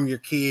zone from your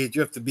kids.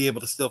 You have to be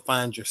able to still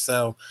find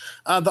yourself.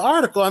 The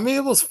article, I mean,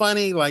 it was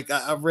funny. Like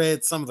I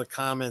read some of the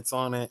comments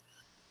on it.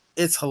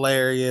 It's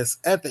hilarious.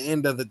 At the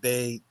end of the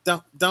day,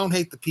 don't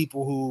hate the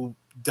people who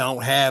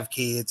don't have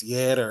kids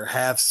yet or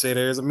have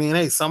sitters. I mean,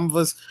 hey, some of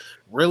us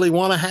really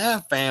want to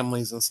have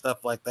families and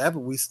stuff like that, but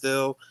we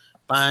still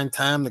find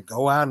time to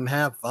go out and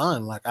have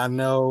fun. Like I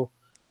know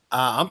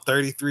I'm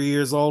 33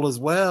 years old as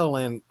well,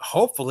 and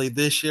hopefully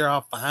this year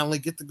I'll finally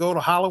get to go to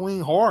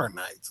Halloween Horror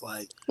Nights.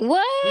 Like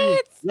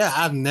what? Yeah,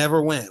 I've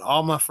never went.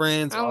 All my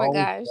friends Oh are my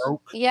always gosh.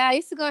 broke. Yeah, I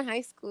used to go in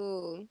high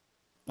school.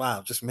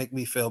 Wow, just make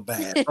me feel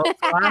bad. So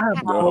I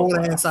have my old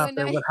ass out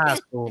there with high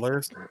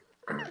schoolers.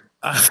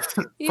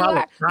 You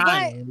are,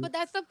 crying. but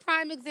that's a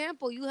prime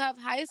example. You have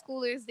high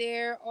schoolers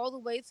there all the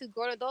way to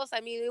grown adults. I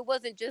mean, it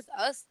wasn't just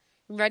us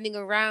running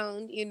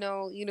around,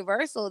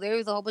 Universal. There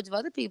was a whole bunch of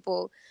other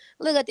people.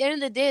 Look, at the end of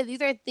the day,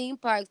 these are theme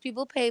parks.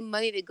 People pay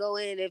money to go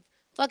in. If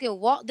fucking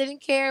Walt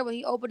didn't care when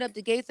he opened up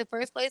the gates in the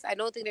first place, I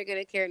don't think they're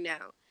gonna care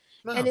now.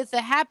 No, And it's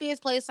the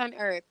happiest place on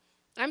earth.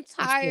 I'm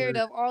tired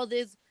of all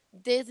this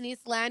Disney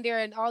slander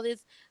and all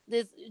this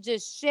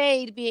just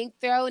shade being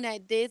thrown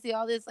at Disney.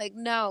 All this, like,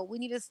 no, we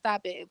need to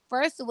stop it.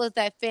 First, it was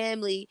that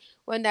family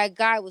when that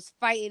guy was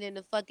fighting in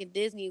the fucking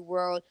Disney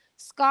World,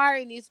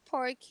 scarring these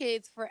poor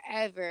kids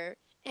forever.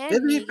 And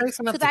isn't he me,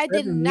 facing up because to I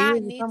did 7 years not or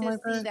need something to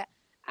like see that? that.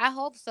 I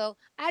hope so.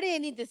 I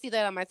didn't need to see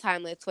that on my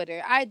timeline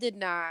Twitter. I did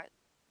not.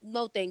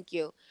 No, thank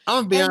you. I'm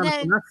gonna be And honest.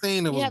 then When I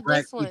seen it you was have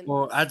black this one.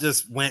 people, I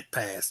just went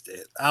past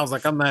it. I was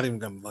like, I'm not even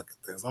gonna look at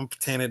this. I'm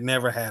pretending it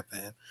never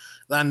happened.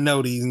 I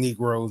know these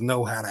Negroes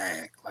know how to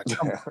act. Like,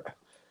 come on.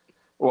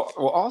 Well,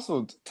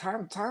 also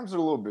times are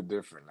a little bit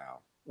different now.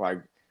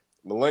 Like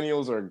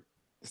millennials are,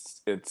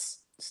 it's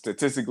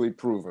statistically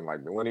proven. Like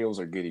millennials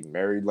are getting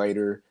married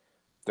later,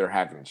 they're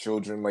having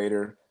children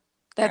later,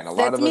 and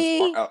That's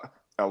me.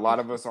 a lot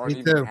of us aren't Me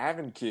even too.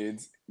 having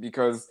kids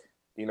because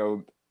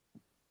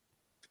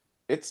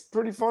it's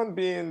pretty fun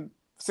being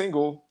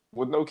single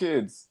with no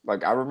kids.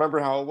 Like I remember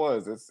how it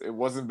was. It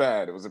wasn't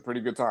bad. It was a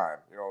pretty good time.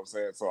 You know what I'm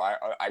saying? So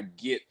I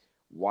get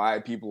why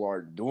people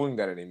aren't doing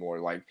that anymore.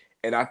 Like,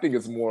 and I think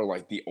it's more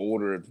like the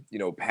older,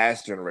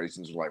 past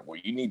generations are like, well,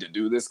 you need to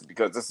do this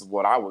because this is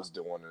what I was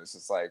doing. And it's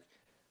just like,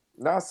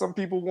 nah, some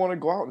people want to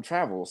go out and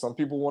travel. Some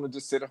people want to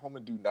just sit at home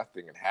and do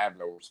nothing and have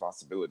no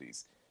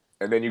responsibilities.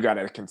 And then you got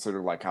to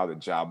consider like how the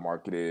job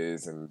market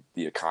is and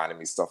the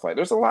economy, stuff like.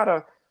 There's a lot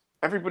of,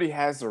 everybody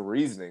has their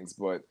reasonings,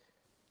 but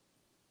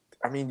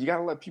I mean, you got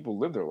to let people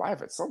live their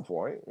life at some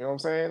point. You know what I'm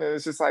saying? And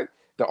it's just like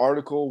the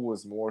article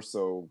was more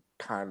so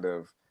kind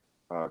of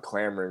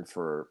clamoring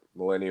for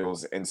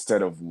millennials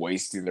instead of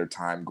wasting their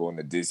time going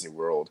to Disney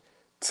World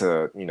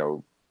to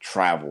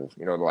travel,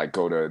 to like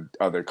go to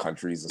other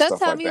countries and Don't stuff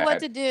tell like me what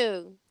that. to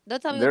do.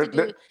 Don't tell me what There, to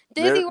do.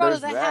 there, Disney World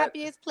is there's the that.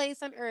 happiest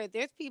place on earth.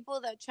 There's people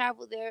that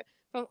travel there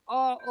from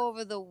all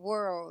over the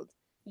world.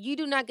 You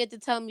do not get to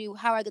tell me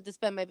how I get to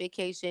spend my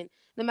vacation,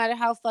 no matter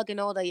how fucking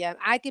old I am.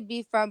 I could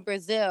be from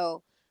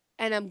Brazil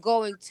and I'm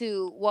going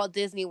to Walt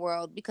Disney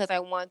World because I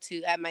want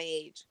to at my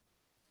age.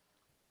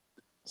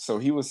 So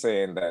he was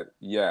saying that,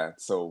 yeah,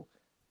 so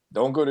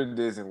don't go to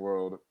Disney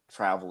World,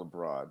 travel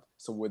abroad.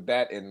 So with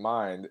that in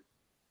mind,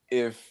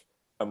 if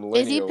a Is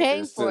he millennial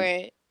paying is for to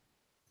it?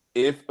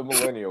 if a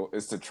millennial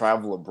is to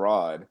travel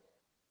abroad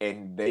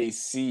and they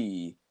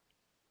see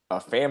a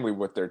family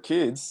with their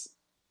kids,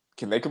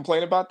 can they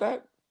complain about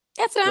that?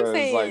 That's what I'm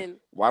Because like, saying.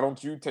 why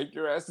don't you take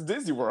your ass to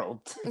Disney World?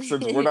 Since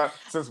Look,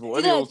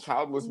 millennials,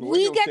 childless we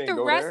millennials get can't the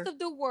go rest there. of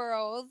the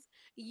world.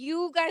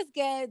 You guys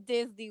get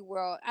Disney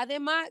World.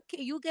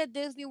 You get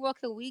Disney World.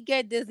 Can we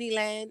get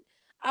Disneyland?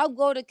 I'll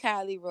go to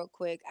Cali real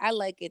quick. I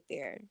like it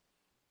there.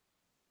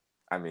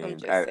 I I'm mean,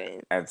 just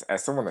saying.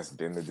 as someone that's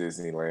been to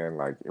Disneyland,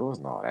 like it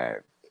wasn't all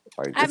that.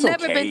 Like I've it's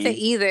never been to okay,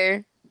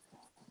 either.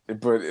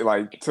 but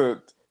like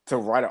to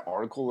write an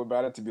article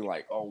about it, to be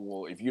like, oh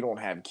well, if you don't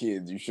have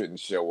kids, you shouldn't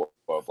show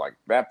up. Like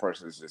that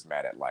person is just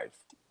mad at life.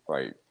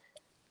 Like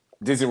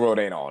Disney World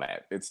ain't all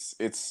that.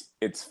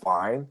 It's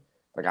fine.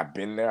 Like I've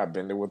been there. I've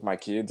been there with my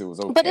kids. It was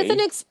But it's an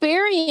okay.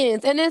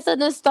 experience and it's a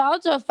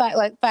nostalgia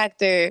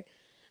factor.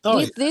 Oh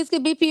yeah. These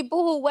could be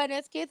people who went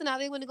as kids and now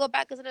they want to go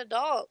back as an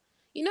adult.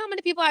 You know how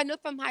many people I know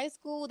from high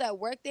school that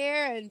work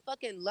there and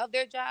fucking love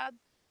their job,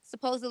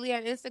 supposedly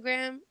on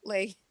Instagram?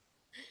 Like,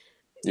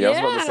 Yeah, I was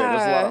about to say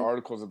there's a lot of yeah.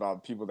 articles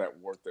about people that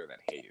work there that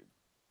hate it.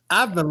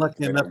 I've been lucky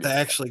They don't enough to give a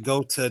fuck. actually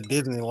go to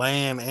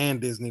Disneyland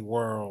and Disney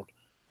World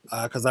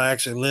because I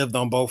actually lived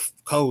on both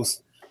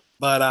coasts.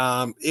 But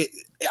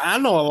I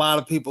know a lot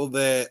of people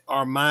that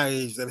are my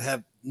age that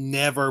have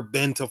never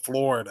been to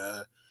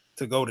Florida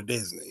to go to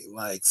Disney.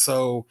 Like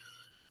so,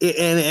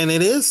 and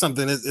it is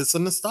something. It's a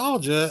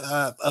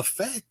nostalgia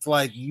effect.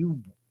 Like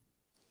you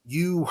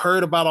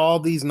heard about all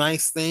these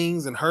nice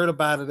things and heard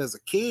about it as a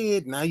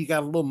kid. Now you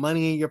got a little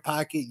money in your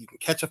pocket. You can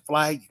catch a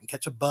flight. You can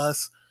catch a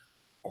bus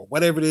or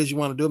whatever it is you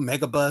want to do,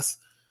 mega bus,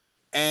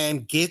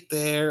 and get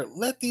there.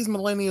 Let these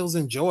millennials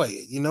enjoy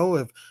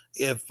it.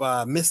 If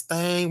Miss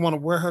Thang want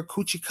to wear her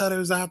coochie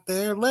cutters out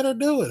there, let her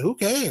do it. Who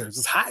cares?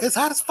 It's hot. It's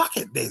hot as fuck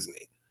at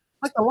Disney.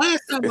 Like the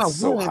last time I It's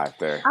so went, hot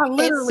there. I It's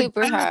literally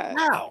super passed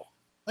hot. out.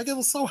 Like it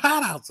was so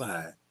hot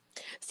outside.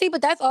 See,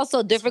 but that's also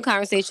a different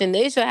conversation.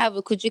 They should have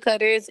with coochie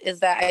cutters is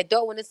that I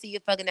don't want to see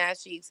your fucking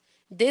ass cheeks.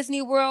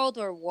 Disney World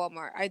or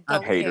Walmart. I I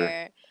don't Hater,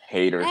 care.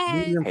 hater, And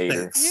medium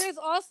hater. steaks. here's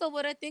also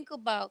what I think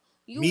about.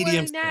 You Medium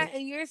wearing that steak.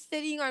 and you're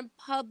sitting on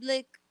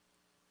public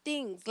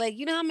things. Like,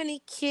 you know how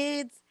many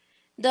kids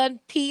done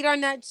peed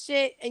on that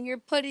shit and you're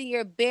putting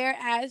your bare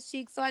ass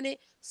cheeks on it?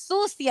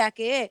 Sucia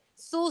que es.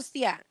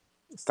 Sucia.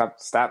 Stop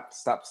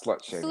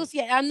slut shaming.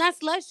 Sucia. I'm not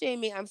slut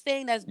shaming. I'm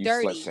saying that's You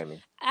slut dirty.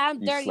 shaming. I'm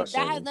You dirty. slut That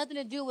has shaming. nothing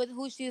to do with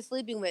who she's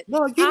sleeping with.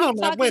 No, I'm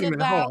that. Wait talking a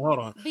minute. Hold on, about hold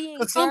on. being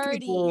Because some dirty.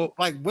 people,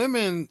 like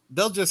women,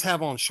 they'll just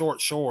have on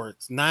short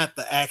shorts, not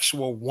the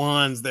actual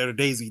ones that are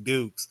Daisy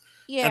Dukes.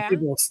 And Yeah.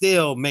 people will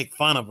still make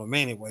fun of them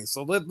anyway.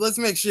 So let's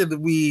make sure that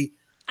we.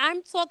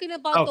 I'm talking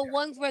about the Okay.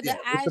 ones where Yeah, the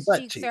with the ass butt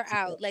cheeks are cheeks.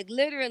 out. Like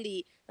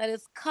literally, that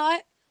is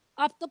cut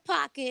up the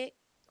pocket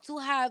to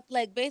have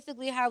like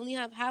basically have only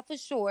have half a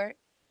short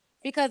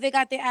because they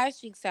got their ass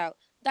cheeks out.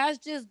 That's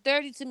just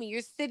dirty to me.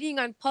 You're sitting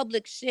on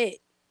public shit.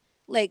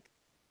 Like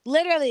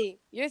literally,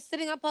 you're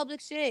sitting on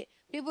public shit.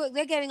 People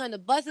they're getting on the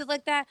buses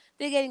like that.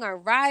 They're getting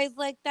on rides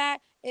like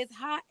that. It's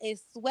hot.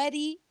 It's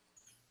sweaty.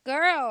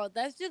 Girl,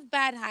 that's just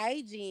bad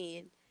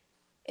hygiene.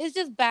 It's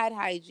just bad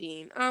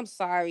hygiene. I'm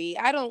sorry.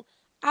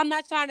 I'm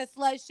not trying to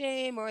slut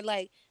shame or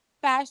like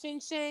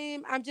fashion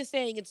shame. I'm just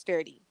saying it's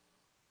dirty.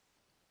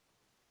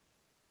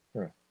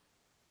 Hmm.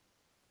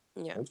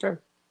 Yeah. Okay.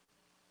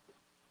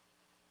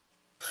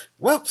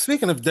 Well,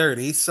 speaking of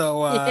dirty,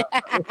 so a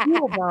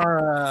few of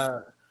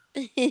our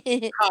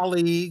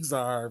colleagues,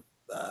 our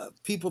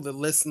people that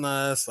listen to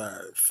us,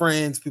 our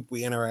friends, people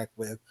we interact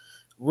with,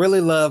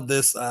 really love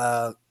this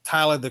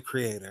Tyler the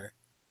Creator.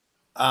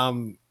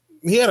 Um,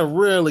 he had a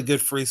really good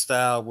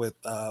freestyle with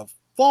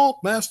Funk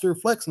Master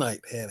Flex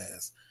Night head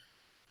ass.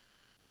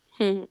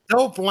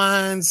 Dope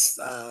lines.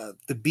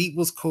 The beat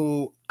was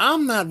cool.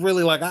 I'm not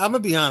really like, I'm gonna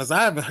be honest,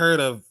 I haven't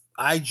heard of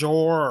Ijor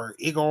or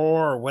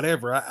Igor or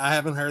whatever. I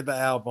haven't heard the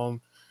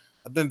album.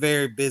 I've been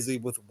very busy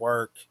with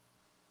work.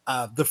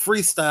 The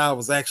freestyle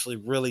was actually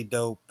really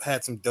dope.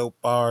 Had some dope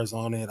bars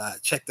on it. I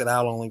checked it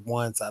out only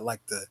once. I'd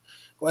like to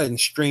go ahead and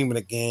stream it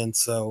again.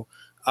 So,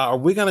 are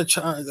we gonna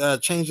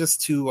change this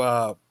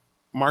to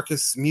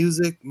Marcus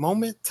Music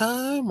moment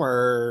time,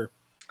 or?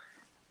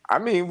 I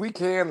mean, we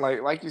can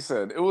like you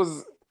said. It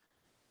was.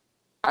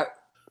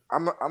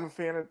 I'm a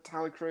fan of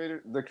Tyler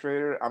Creator, the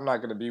creator. I'm not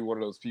gonna be one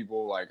of those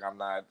people. Like I'm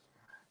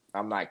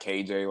not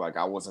KJ. Like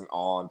I wasn't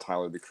on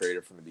Tyler the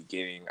Creator from the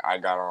beginning. I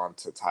got on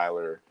to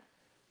Tyler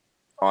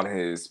on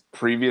his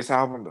previous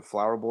album, the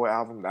Flower Boy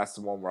album. That's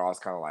the one where I was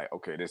kind of like,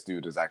 okay, this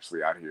dude is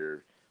actually out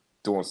here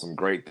doing some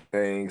great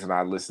things, and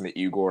I listened to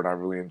Igor, and I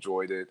really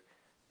enjoyed it.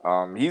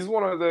 He's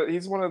one of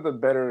the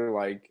better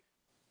like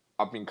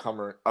up and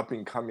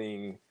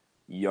coming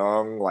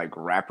young like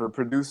rapper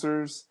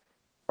producers.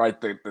 Like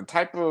the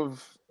type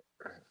of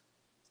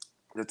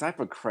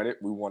credit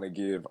we want to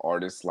give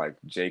artists like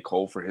J.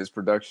 Cole for his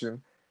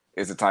production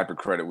is the type of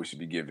credit we should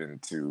be giving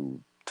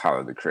to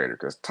Tyler the Creator,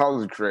 because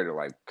Tyler the Creator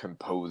like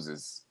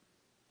composes,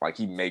 like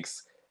he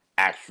makes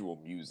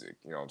actual music.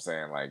 You know what I'm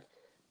saying? Like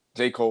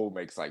J. Cole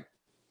makes like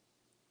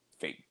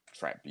fake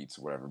trap beats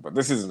or whatever, but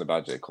this isn't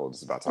about J. Cole. This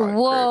is about Tyler the Creator.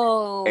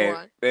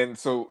 Whoa. And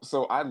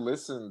so I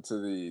listened to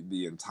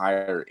the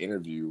entire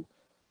interview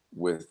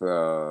with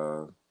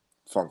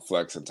Funk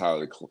Flex and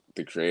Tyler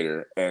the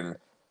Creator, and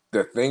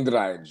the thing that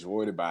I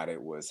enjoyed about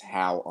it was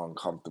how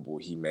uncomfortable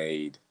he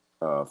made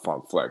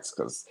Funk Flex,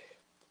 because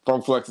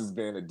Funk Flex has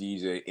been a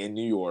DJ in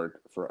New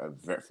York for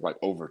like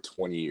over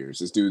 20 years.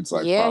 This dude's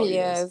like Yeah, probably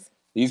yes.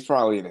 he's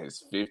probably in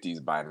his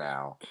 50s by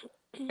now,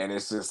 and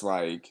it's just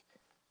like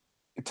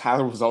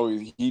Tyler was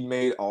always, he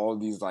made all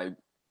these like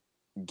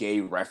gay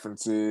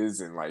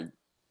references and like,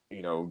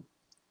 you know,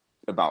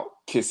 about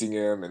kissing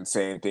him and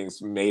saying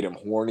things made him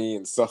horny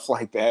and stuff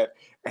like that.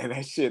 And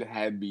that shit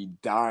had me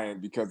dying,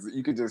 because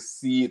you could just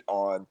see it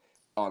on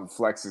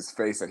Flex's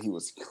face that he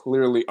was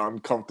clearly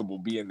uncomfortable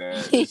being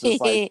there. It's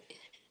just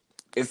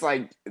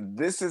like,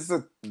 this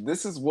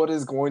is what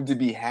is going to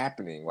be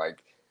happening.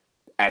 Like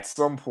at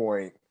some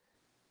point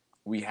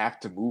we have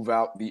to move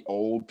out the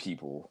old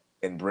people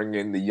and bring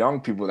in the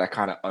young people that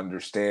kind of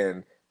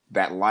understand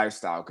that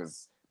lifestyle.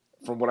 Because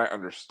from what I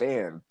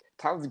understand,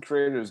 Tyler the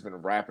Creator has been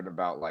rapping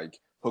about like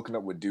hooking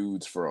up with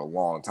dudes for a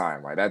long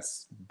time. Like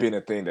that's been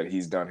a thing that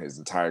he's done his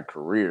entire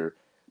career.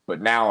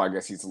 But now I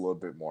guess he's a little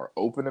bit more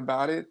open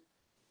about it.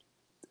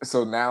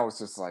 So now it's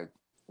just like,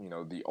 you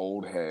know, the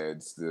old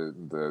heads,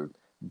 the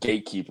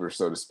gatekeepers,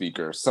 so to speak,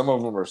 or some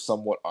of them are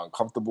somewhat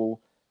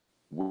uncomfortable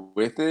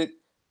with it,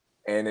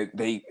 and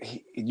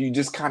you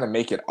just kind of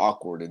make it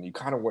awkward, and you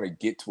kind of want to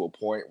get to a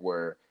point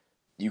where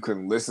you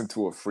can listen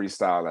to a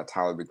freestyle that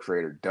Tyler the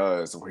Creator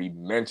does, where he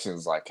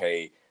mentions like,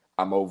 "Hey,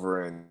 I'm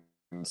over in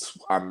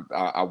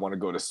I want to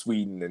go to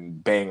Sweden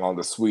and bang on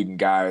the Sweden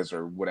guys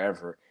or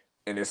whatever,"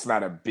 and it's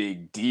not a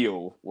big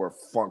deal. Where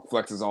Funk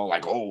Flex is all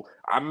like, "Oh,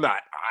 I'm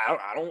not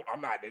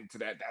into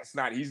that. That's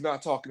not. He's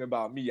not talking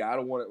about me. I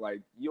don't want it."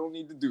 Like, you don't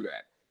need to do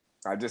that.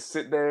 I just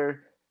sit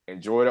there,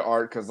 enjoy the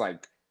art, because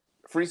like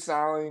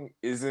freestyling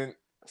isn't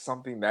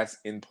something that's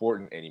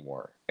important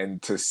anymore.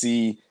 And to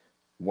see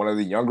one of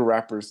the younger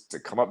rappers to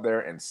come up there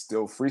and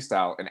still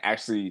freestyle and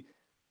actually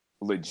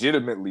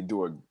legitimately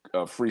do a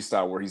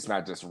freestyle where he's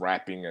not just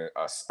rapping an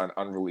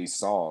unreleased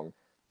song.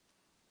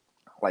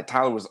 Like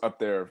Tyler was up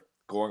there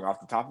going off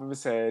the top of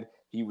his head.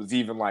 He was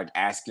even like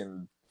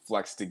asking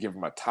Flex to give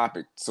him a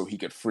topic so he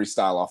could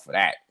freestyle off of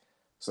that.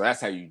 So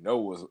that's how you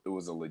know it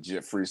was a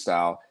legit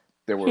freestyle.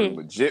 There were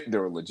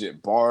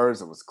legit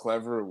bars. It was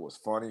clever. It was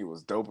funny. It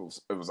was dope.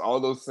 It was all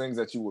those things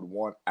that you would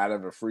want out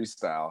of a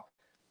freestyle.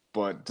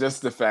 But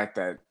just the fact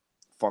that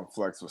Funk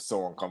Flex was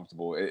so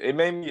uncomfortable, it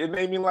made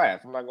me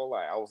laugh. I'm not gonna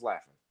lie, I was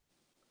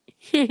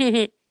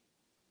laughing.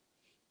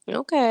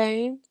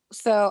 Okay.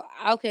 So,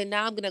 okay,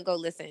 now I'm gonna go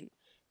listen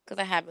because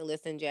I haven't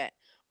listened yet.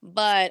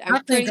 But I'm I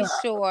think pretty no,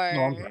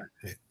 I'm sure.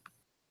 sorry.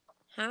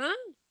 Huh?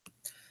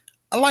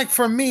 Like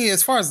for me,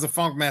 as far as the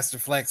Funk Master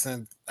Flex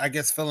and I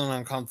guess feeling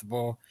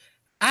uncomfortable,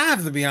 I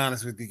have to be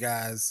honest with you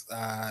guys.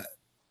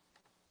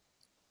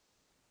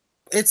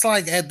 It's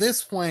like at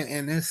this point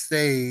in this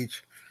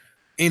stage,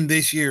 in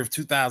this year of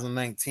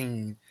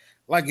 2019,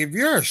 like if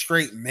you're a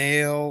straight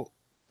male,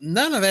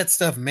 none of that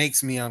stuff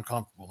makes me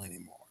uncomfortable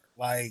anymore.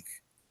 Like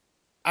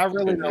I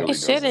really It don't. It really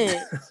doesn't.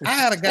 shouldn't. I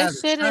had a guy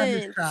It that shot his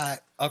shouldn't. shot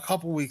a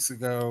couple weeks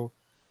ago,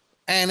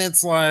 and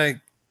it's like,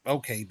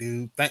 okay,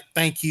 dude,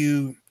 thank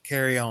you,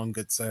 carry on,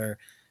 good sir.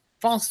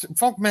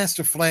 Funk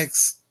Master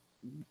Flex,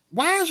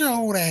 why is your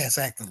old ass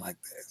acting like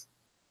this?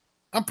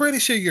 I'm pretty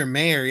sure you're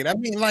married. I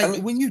mean,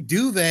 like when you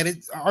do that,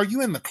 are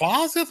you in the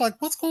closet?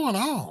 Like, what's going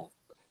on?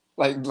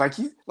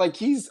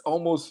 He's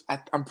almost.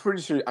 I'm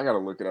pretty sure I gotta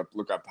look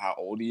up how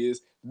old he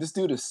is. This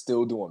dude is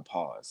still doing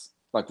pause.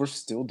 Like we're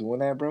still doing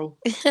that, bro.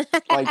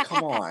 Like,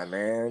 come on,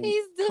 man.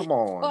 He's doing. Come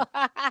on,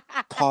 Yeah,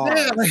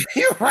 pause.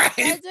 you're right.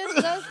 That just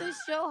goes to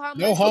show how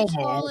No much he's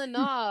homo. falling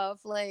off.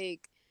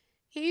 Like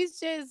he's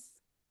just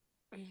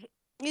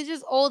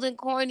old and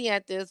corny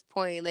at this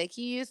point. Like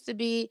he used to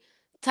be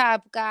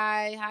top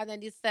guy, Hot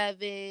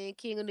 97,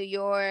 King of New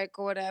York,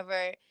 or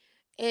whatever.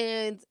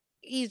 And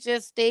he's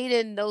just stayed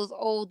in those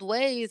old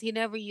ways. He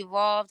never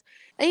evolved.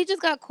 And he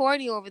just got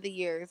corny over the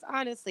years,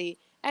 honestly.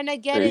 And I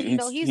get Yeah, it,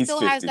 he he's still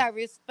has 50. that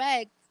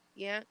respect.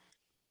 Yeah.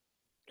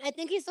 I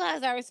think he still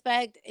has that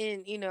respect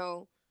in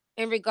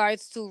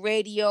regards to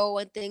radio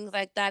and things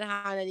like that,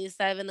 Hot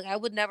 97. Like I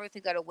would never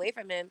take that away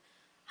from him. No,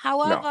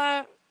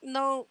 However,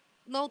 no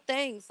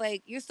thanks.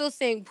 Like you're still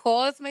saying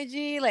pause, my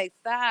G. Like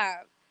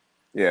stop.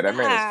 yeah, that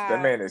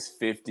Stop. man is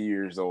 50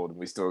 years old, and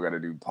we still got to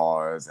do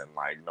pause and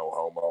like no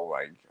homo.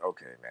 Like,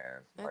 okay,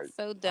 man. That's Like,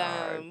 so all right.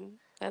 dumb.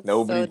 That's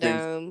Nobody so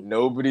thinks dumb.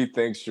 nobody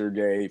thinks you're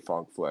gay,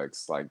 Funk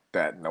Flex. Like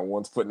that. No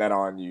one's putting that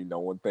on you. No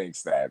one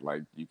thinks that.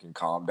 Like you can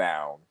calm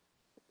down.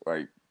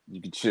 Like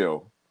you can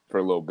chill for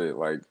a little bit.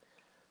 Like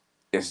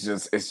it's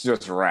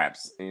just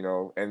raps, you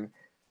know. And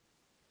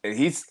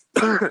he's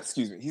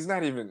excuse me. He's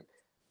not even.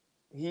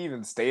 He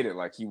even stated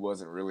like he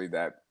wasn't really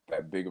that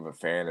big of a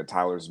fan of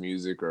Tyler's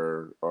music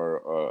or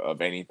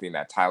of anything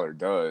that Tyler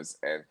does.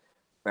 And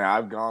now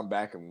I've gone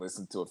back and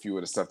listened to a few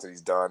of the stuff that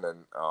he's done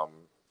and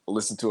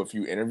listened to a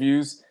few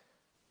interviews.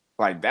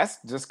 Like that's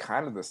just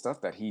kind of the stuff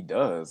that he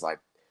does. Like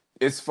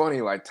it's funny.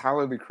 Like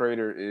Tyler the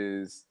Creator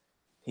is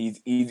he's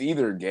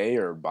either gay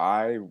or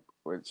bi,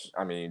 which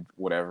I mean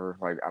whatever.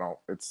 Like I don't.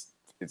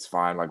 It's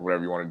fine. Like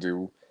whatever you want to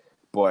do,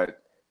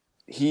 but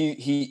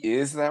he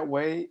is that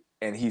way,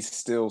 and he's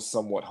still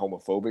somewhat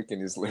homophobic in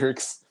his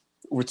lyrics,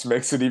 which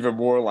makes it even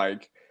more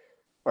like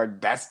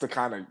that's the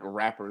kind of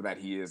rapper that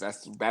he is.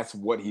 That's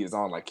what he is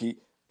on. Like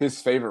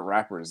his favorite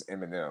rapper is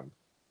Eminem,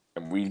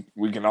 and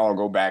we can all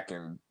go back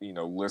and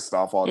list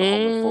off all the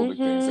homophobic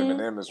things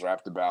Eminem has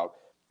rapped about,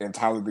 and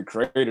Tyler the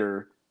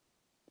Creator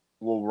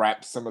will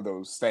rap some of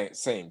those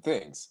same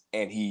things,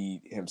 and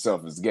he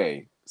himself is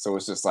gay. So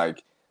it's just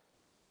like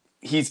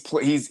he's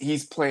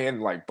playing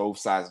like both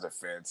sides of the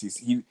fence.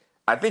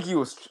 I think he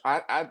was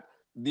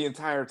the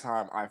entire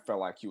time I felt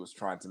like he was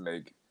trying to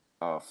make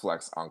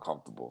Flex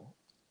uncomfortable,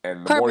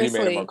 and the more he made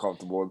him Purposely.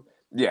 uncomfortable,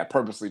 yeah,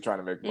 purposely trying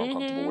to make him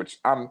uncomfortable, which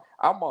I'm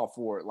all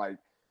for it. Like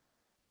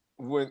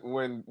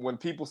when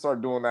people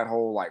start doing that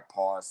whole like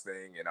pause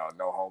thing,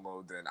 no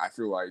homo, then I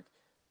feel like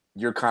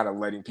you're kind of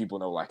letting people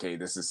know like, hey,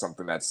 this is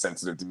something that's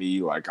sensitive to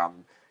me. Like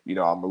I'm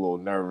a little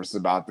nervous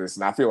about this,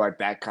 and I feel like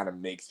that kind of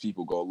makes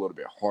people go a little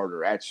bit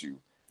harder at you.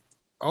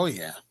 Oh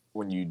yeah,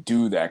 when you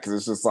do that, because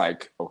it's just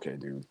like, okay,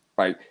 dude,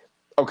 like,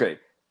 okay.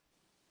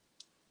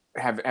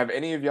 Have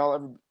any of y'all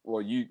ever?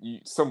 Well, you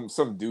some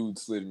dude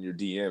slid in your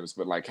DMs,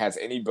 but like, has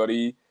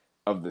anybody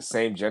of the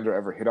same gender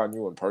ever hit on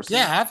you in person?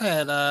 yeah. I've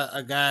had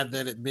a guy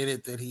that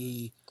admitted that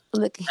he.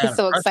 Look, he's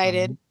so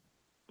excited.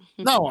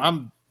 No,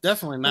 I'm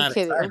definitely not.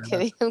 I'm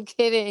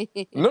kidding.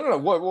 No.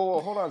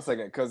 Well, hold on a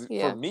second, because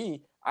for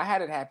me, I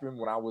had it happen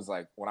when I was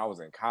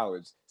in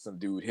college. Some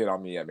dude hit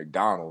on me at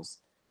McDonald's,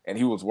 and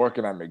he was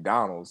working at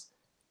McDonald's,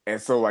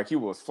 and so like he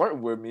was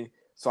flirting with me.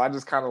 So I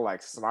just kind of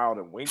like smiled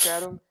and winked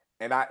at him,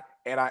 and I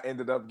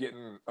ended up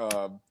getting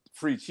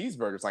free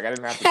cheeseburgers. Like I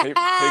didn't have to pay for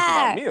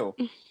my meal.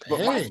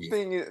 But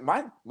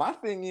my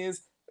thing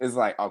is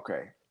like,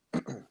 okay,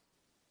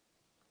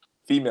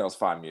 females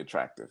find me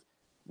attractive.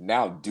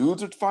 Now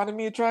dudes are finding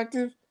me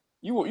attractive.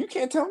 You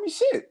can't tell me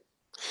shit.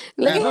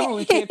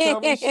 You can't tell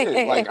me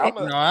shit. Like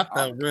I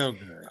felt real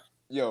good.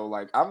 Yo,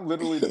 like I'm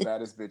literally the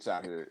baddest bitch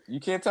out here. You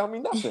can't tell me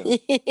nothing.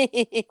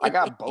 I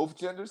got both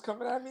genders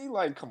coming at me.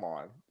 Like, come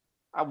on.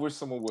 I wish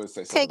someone would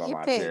say something about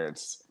my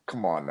appearance.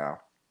 Come on now.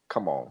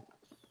 Come on.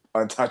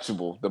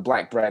 Untouchable. The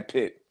Black Brad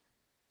Pitt.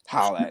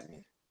 Howl at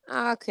me.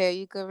 Okay,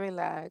 you can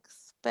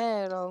relax.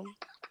 Pero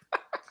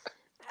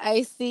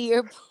I see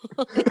your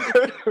point.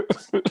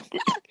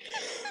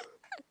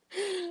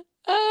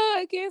 Oh,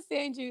 I can't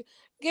stand you.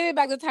 Getting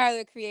back to Tyler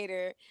the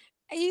Creator.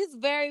 He's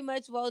very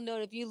much well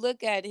known. If you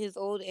look at his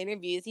old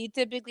interviews, he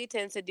typically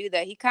tends to do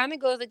that. He kind of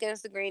goes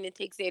against the grain and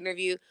takes the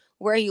interview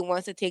where he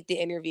wants to take the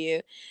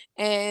interview.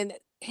 And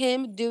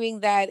him doing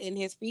that in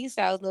his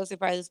freestyles, no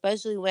surprise,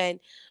 especially when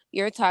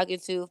you're talking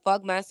to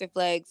Funkmaster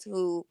Flex,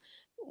 who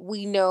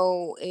we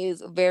know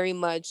is very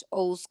much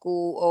old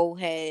school, old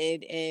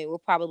head, and will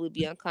probably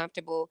be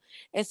uncomfortable.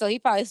 And so he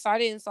probably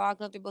started and saw how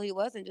comfortable he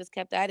was and just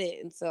kept at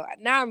it. And so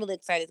now I'm really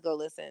excited to go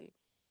listen.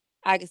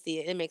 I can see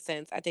it. It makes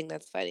sense. I think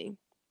that's funny.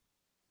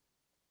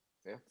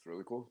 Yeah, it's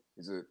really cool.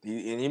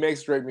 He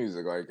makes great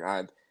music. Like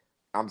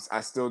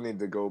I still need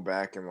to go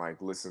back and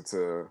like listen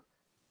to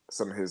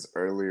some of his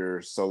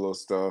earlier solo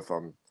stuff.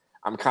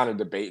 I'm kind of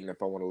debating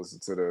if I want to listen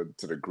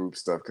to the group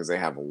stuff, because I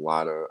think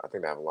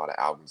they have a lot of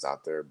albums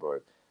out there.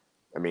 But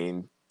I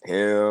mean,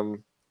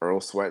 him,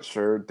 Earl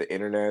Sweatshirt, The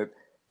Internet,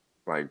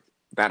 like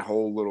that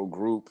whole little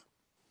group.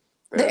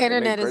 The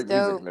Internet is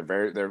dope.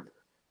 Music,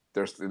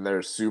 and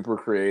they're super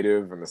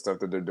creative, and the stuff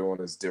that they're doing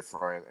is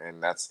different,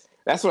 and that's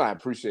what I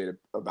appreciate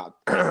about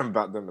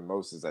about them the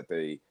most, is that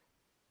they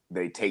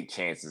take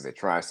chances, they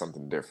try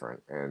something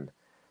different, and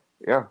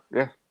yeah,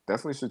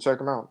 definitely should check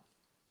them out.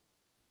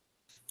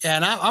 Yeah,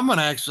 and I'm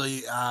gonna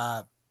actually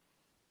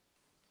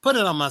put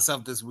it on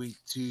myself this week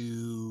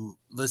to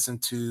listen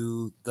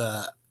to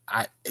the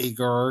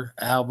Igor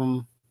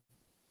album.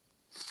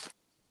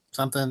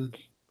 Something.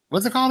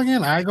 What's it called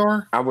again?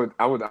 Igor? I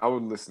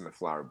would listen to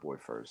Flower Boy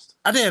first.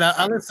 I did.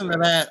 I listened to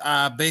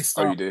that based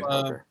on. Oh, you did?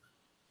 Okay.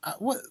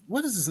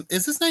 What is his?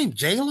 Is his name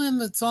Jalen?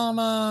 That's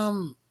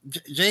on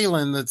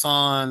Jalen. That's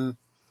on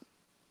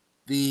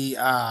the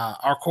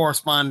our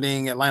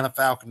corresponding Atlanta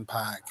Falcon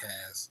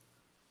podcast.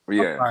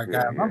 Yeah,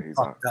 I'm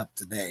fucked up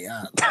today.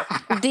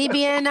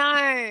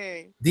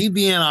 DBNR.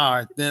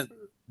 DBNR.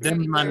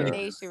 Then my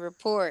nation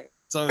report.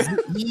 So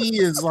he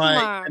is Come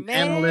like on, an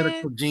man.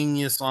 analytical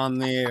genius on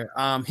there.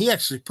 He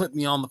actually put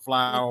me on the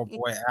Flower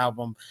Boy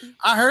album.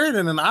 I heard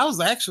it and I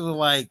was actually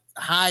like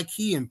high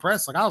key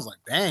impressed. Like I was like,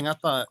 dang, I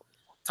thought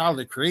Tyler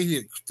the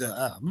Creator,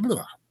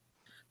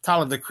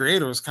 Tyler the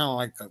Creator was kind of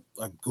like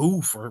a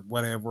goof or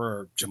whatever,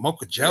 or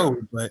Jamocha Joe,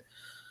 but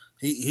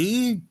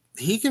he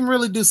can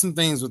really do some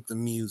things with the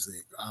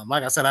music.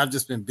 Like I said, I've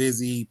just been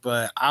busy,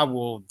 but I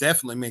will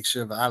definitely make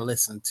sure that I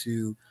listen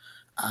to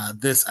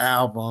this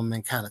album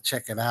and kind of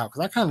check it out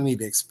because I kind of need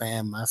to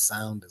expand my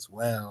sound as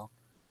well.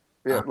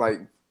 Yeah,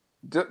 like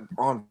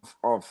on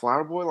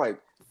Flower Boy,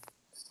 like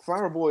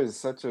Flower Boy is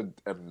such an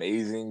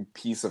amazing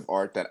piece of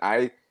art that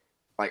I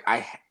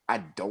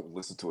don't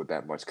listen to it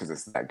that much because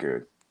it's that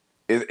good.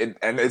 And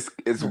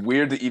it's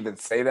weird to even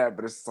say that,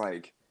 but it's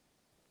like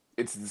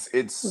it's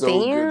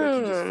so good that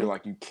you just feel Damn.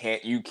 like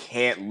you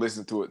can't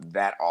listen to it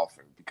that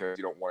often because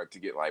you don't want it to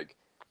get like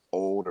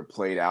old or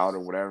played out or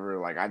whatever.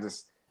 Like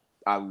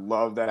I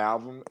love that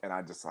album and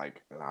I just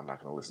like I'm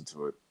not gonna listen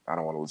to it. I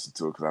don't want to listen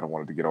to it because I don't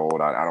want it to get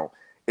old. I don't.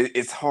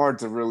 It's hard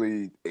to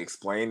really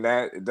explain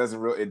that. It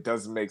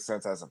doesn't make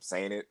sense as I'm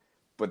saying it.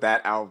 But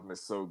that album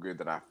is so good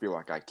that I feel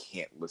like I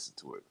can't listen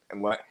to it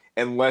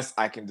unless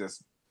I can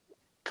just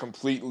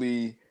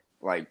completely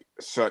like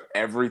shut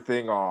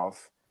everything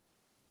off,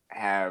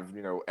 have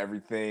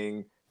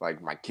everything,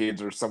 like my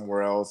kids are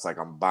somewhere else, like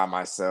I'm by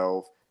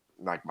myself,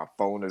 like my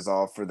phone is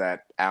off for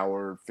that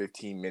hour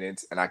 15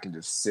 minutes and I can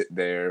just sit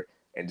there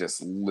and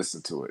just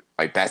listen to it.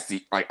 Like that's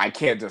the like I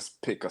can't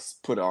just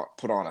put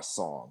on a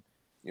song.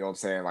 You know what I'm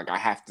saying? Like I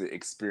have to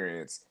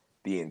experience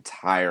the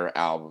entire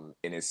album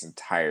in its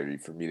entirety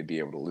for me to be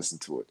able to listen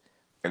to it.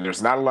 And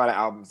there's not a lot of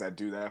albums that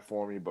do that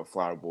for me, but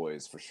Flower Boy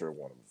is for sure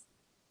one of them.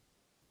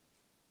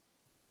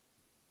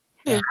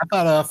 Yeah, I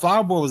thought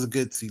Flower Boy was a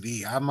good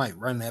CD. I might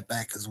run that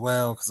back as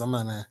well because I'm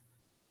gonna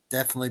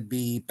definitely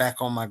be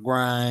back on my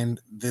grind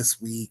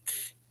this week.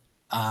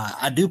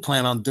 I do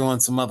plan on doing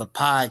some other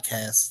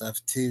podcast stuff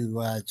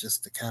too,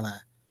 just to kind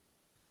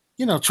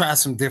of try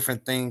some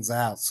different things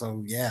out.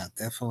 So yeah,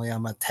 definitely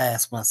I'm gonna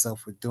task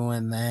myself with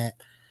doing that.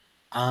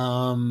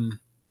 Um,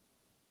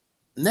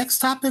 Next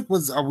topic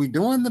was: are we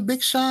doing the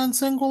Big Sean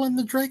single and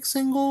the Drake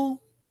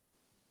single?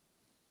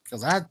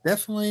 Because I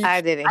definitely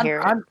I didn't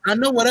hear I, it. I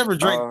know whatever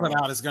Drake put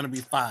out is gonna be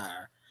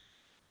fire,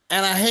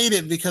 and I hate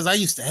it because I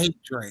used to hate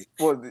Drake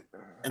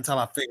until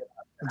I figured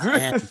out that I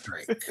am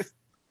Drake.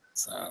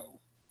 So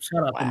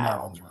shout out to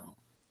Marvin's Room.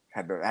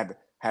 Had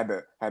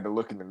to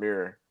look in the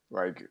mirror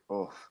like,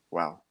 oh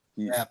wow,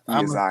 he is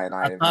I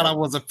I am thought I him.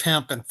 was a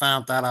pimp and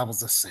found out I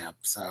was a simp.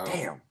 So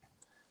damn.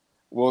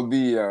 Well,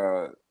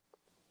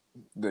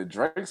 the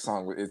Drake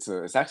song,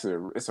 it's actually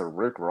a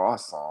Rick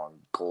Ross song,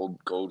 Gold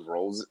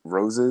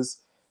Roses,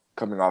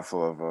 coming off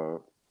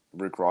of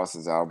Rick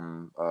Ross's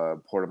album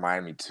Port of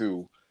Miami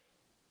 2.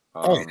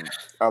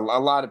 A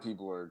lot of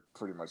people are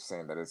pretty much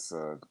saying that it's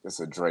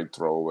a Drake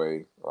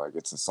throwaway. Like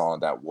it's a song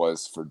that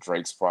was for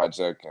Drake's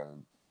project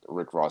and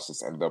Rick Ross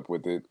just ended up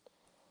with it.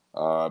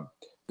 The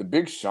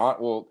Big Sean,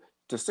 well,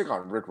 to stick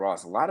on Rick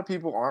Ross, a lot of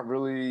people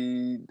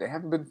they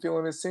haven't been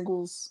feeling his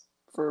singles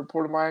for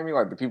Port of Miami.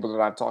 Like the people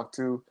that I've talked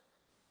to,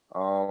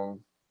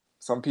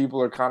 some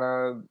people are kind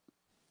of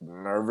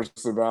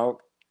nervous about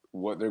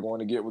what they're going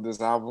to get with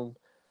this album.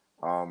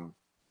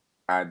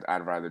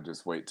 I'd rather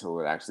just wait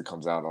till it actually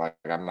comes out. Like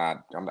I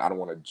don't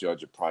want to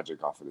judge a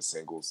project off of the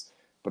singles.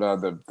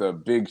 But the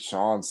Big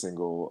Sean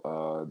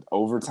single,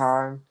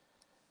 Overtime,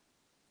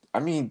 I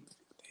mean,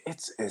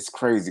 it's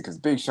crazy because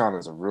Big Sean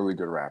is a really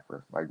good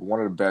rapper, like one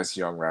of the best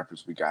young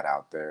rappers we got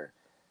out there.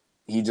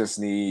 He just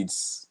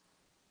needs,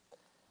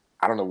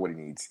 I don't know what he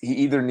needs. He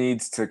either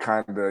needs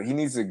to he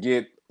needs to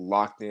get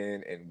locked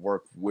in and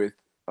work with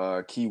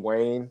Key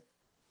Wayne,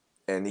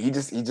 and he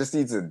just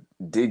needs to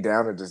dig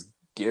down and just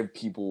give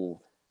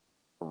people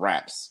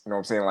raps. You know what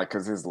I'm saying? Like,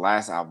 because his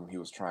last album, he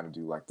was trying to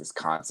do like this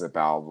concept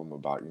album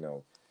about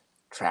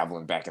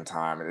traveling back in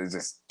time, and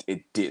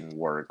it didn't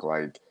work.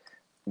 Like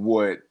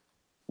what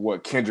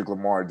Kendrick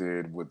Lamar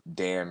did with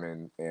Damn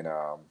and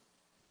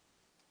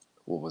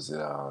what was it?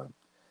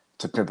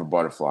 To Pimp a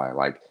Butterfly.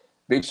 Like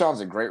Big Sean's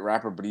a great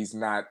rapper, but he's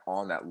not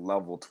on that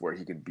level to where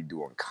he could be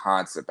doing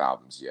concept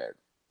albums yet.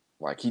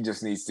 Like he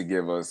just needs to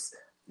give us,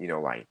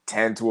 like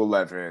 10 to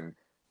 11,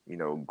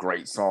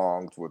 great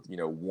songs with,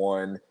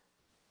 one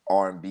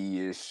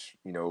R&B-ish,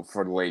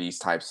 for the ladies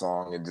type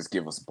song and just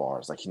give us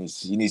bars. Like he needs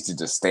to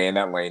just stay in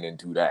that lane and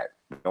do that.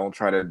 Don't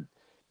try to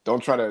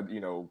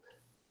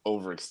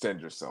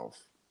overextend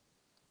yourself.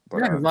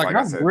 But yeah, like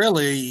I said,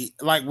 really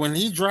like when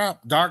he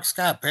dropped Dark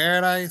Sky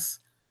Paradise.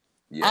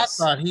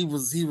 Yes. I thought he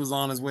was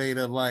on his way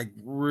to like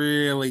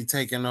really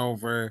taking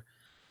over,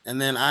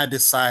 and then I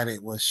decided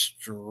it was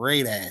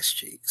straight ass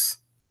cheeks,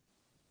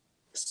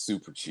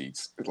 super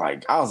cheeks.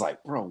 Like I was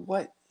like, bro,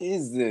 what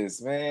is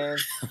this, man?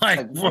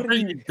 like what are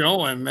you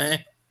doing,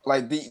 man?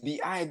 Like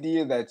the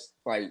idea that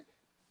like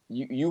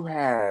you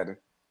had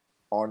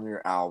on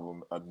your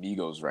album a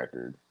Migos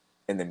record,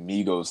 and the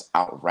Migos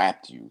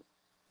out-rapped you.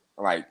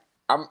 Like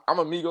I'm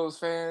a Migos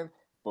fan,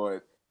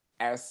 but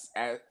as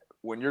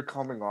when you're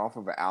coming off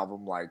of an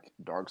album like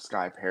Dark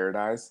Sky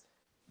Paradise,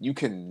 you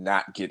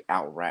cannot get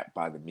out rapped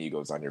by the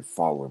Migos on your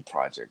following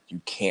project.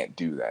 You can't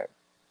do that.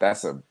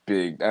 That's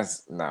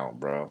no,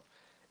 bro.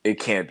 It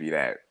can't be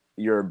that.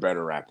 You're a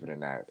better rapper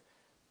than that.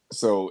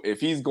 So if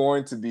he's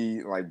going to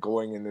be like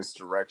going in this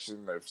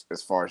direction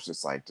as far as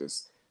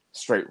just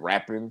straight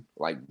rapping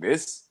like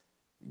this,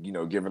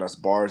 giving us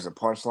bars and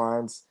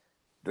punchlines,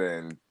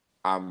 then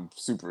I'm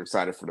super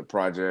excited for the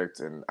project,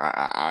 and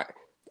I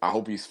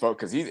hope he's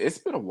focused because it's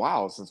been a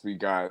while since we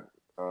got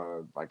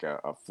like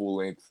a full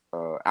length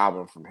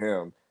album from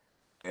him,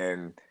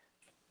 and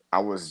I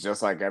was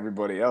just like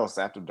everybody else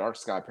after Dark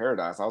Sky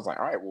Paradise. I was like,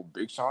 all right, well,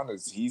 Big Sean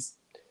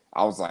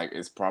I was like,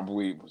 it's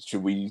probably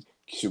should we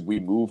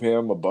move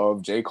him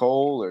above J.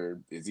 Cole, or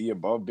is he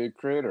above Big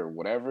Crit or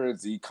whatever?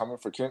 Is he coming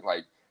for Kendrick?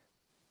 Like,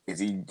 is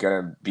he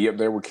gonna be up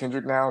there with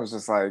Kendrick now? It's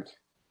just like,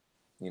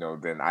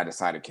 then I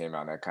Decided came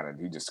out and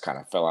he just kind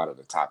of fell out of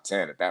the top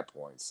 10 at that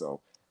point.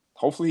 So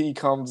hopefully he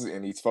comes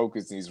and he's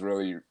focused and he's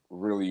really,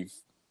 really,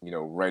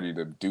 ready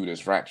to do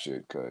this rap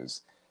shit,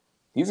 because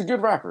he's a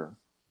good rapper.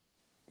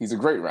 He's a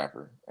great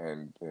rapper,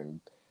 and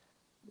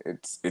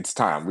it's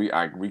time. We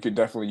could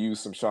definitely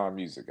use some Sean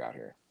music out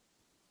here.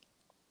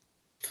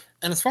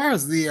 And as far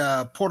as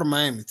the Port of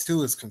Miami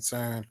 2 is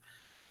concerned,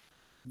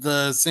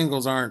 the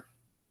singles aren't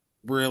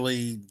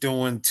really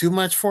doing too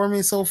much for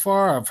me so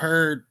far. I've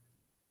heard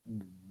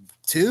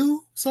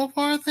 2 so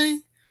far, I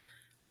think.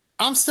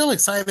 I'm still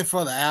excited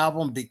for the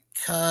album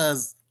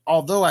because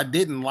although I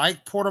didn't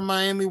like Port of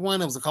Miami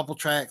 1, it was a couple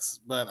tracks,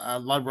 but I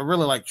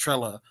really like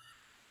Trilla.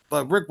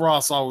 But Rick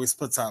Ross always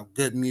puts out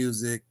good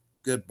music,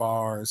 good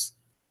bars.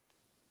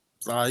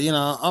 So,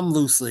 I'm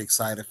loosely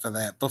excited for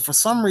that. But for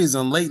some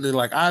reason lately,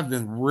 like, I've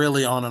been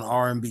really on an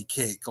R&B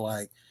kick.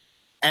 Like,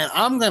 and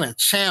I'm going to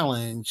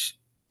challenge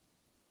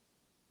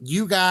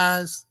you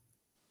guys,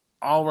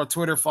 all of our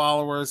Twitter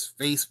followers,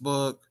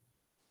 Facebook,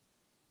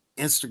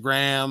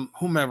 Instagram,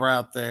 whomever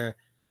out there,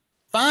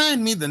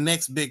 find me the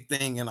next big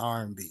thing in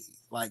R&B,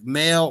 like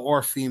male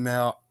or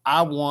female.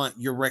 I want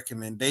your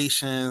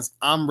recommendations.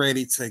 I'm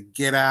ready to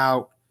get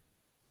out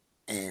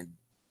and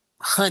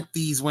hunt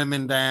these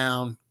women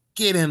down,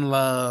 get in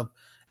love,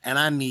 and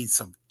I need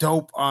some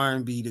dope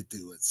R&B to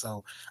do it.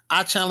 So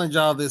I challenge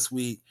y'all this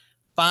week.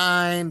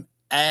 Find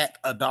at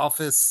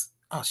Adolphus.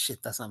 Oh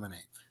shit, that's not my name.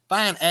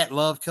 Find at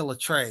Love Killer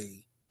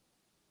Trey,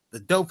 the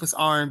dopest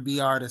R&B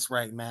artist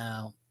right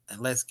now,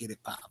 and let's get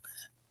it popping.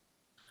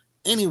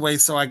 Anyway,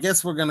 so I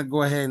guess we're gonna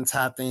go ahead and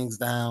tie things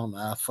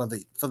down for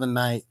the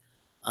night.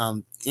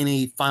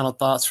 Any final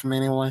thoughts from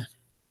anyone?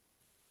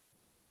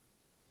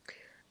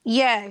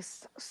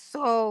 Yes.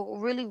 So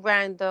really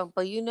random,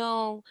 but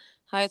how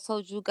I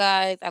told you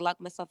guys, I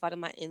locked myself out of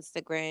my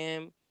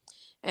Instagram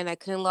and I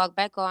couldn't log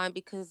back on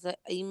because the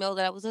email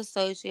that I was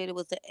associated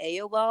with the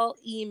AOL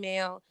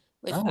email,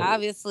 which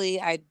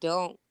obviously I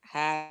don't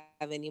have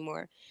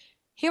anymore.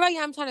 Here I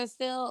am trying to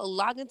still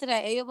log into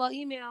that AOL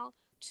email.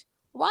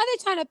 Why are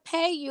they trying to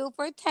pay you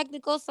for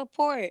technical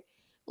support?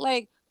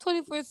 Like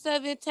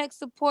 24/7 tech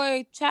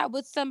support, chat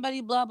with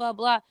somebody, blah, blah,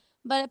 blah.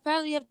 But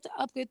apparently you have to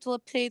upgrade to a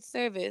paid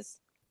service.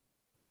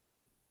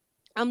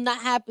 I'm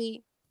not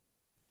happy.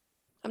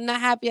 I'm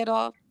not happy at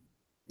all.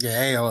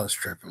 Yeah, AOL is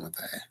tripping with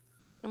that.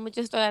 I'm going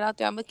to just throw that out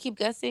there. I'm going to keep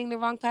guessing the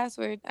wrong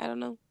password. I don't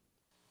know.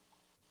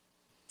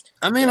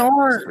 I mean,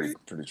 or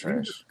pretty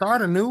trash.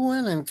 Start a new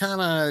one and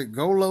kind of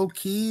go low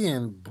key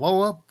and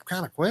blow up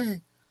kind of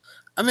quick.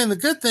 I mean, the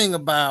good thing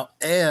about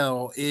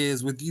L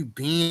is with you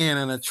being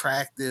an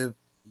attractive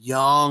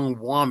young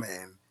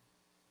woman,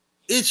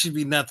 it should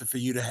be nothing for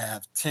you to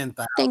have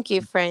 10,000, thank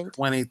you, friend,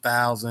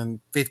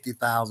 20,000,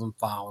 50,000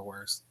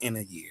 followers in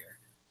a year.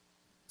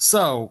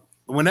 So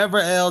whenever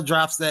L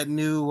drops that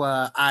new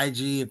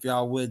IG, if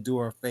y'all would do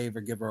her a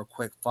favor, give her a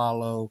quick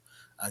follow,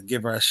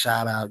 give her a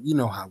shout out. You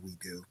know how we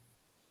do.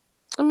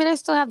 I mean, I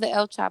still have the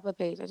El Choppa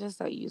page. I just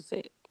don't use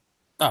it.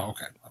 Oh,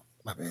 okay. Well,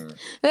 my bad.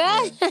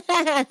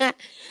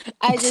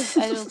 I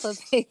don't put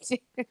pictures.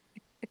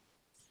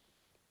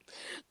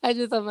 I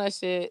just on my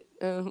shit.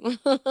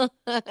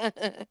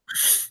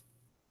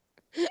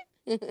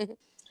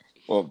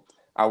 Well,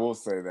 I will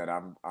say that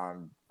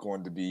I'm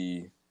going to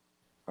be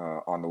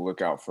on the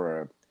lookout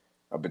for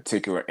a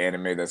particular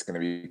anime that's going to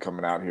be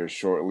coming out here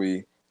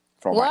shortly.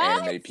 For all my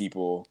anime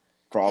people,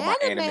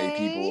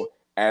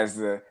 as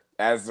the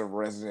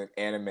resident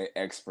anime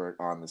expert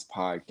on this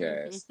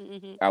podcast,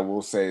 I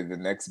will say the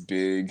next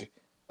big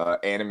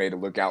anime to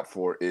look out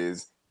for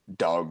is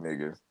Dog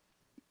Nigga.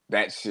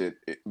 That shit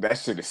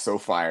is so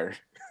fire.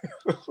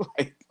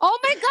 Like, oh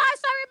my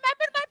gosh, I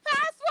remembered my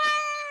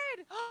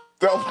password.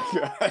 Oh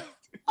my god.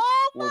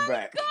 Oh We're my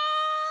back. gosh.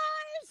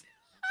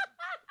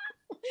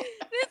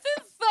 This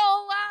is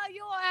so wild.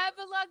 You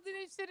haven't logged in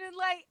this shit in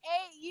like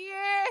 8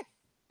 years.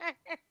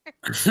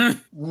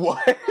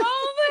 What?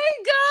 Oh my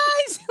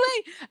gosh.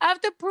 Wait, I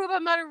have to prove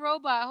I'm not a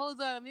robot. Hold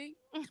on. Let me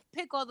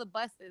pick all the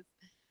buses.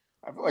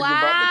 I feel like you're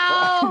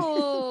about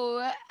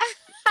to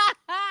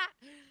cry.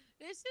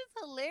 This is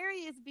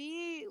hilarious,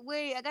 B.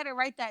 Wait, I gotta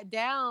write that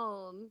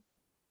down.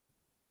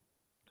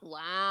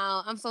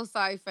 Wow. I'm so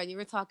sorry, friend. You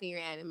were talking your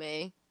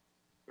anime.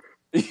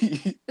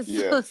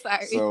 Yeah. So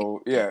sorry.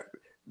 So yeah,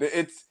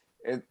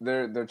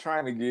 they're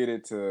trying to get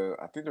it to.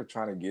 I think they're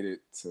trying to get it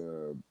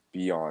to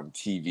be on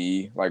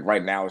TV. Like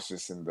right now, it's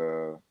just in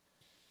the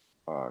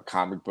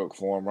comic book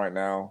form right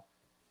now.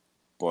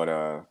 But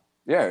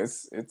yeah,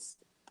 it's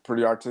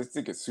pretty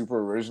artistic. It's super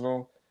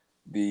original.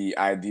 The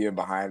idea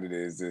behind it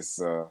is this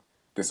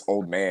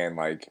old man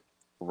like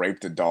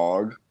raped a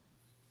dog,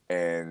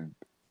 and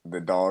the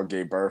dog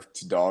gave birth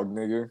to dog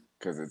nigger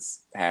because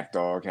it's half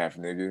dog, half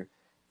nigger,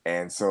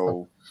 and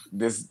so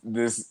this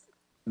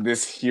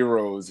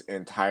hero's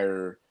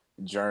entire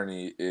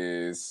journey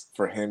is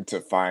for him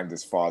to find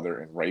his father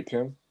and rape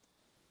him.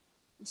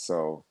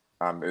 So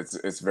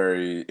it's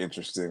very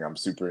interesting. I'm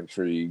super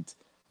intrigued.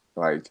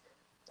 Like,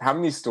 how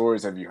many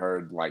stories have you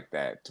heard like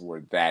that to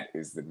where that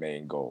is the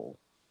main goal?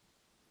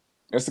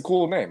 It's a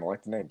cool name. I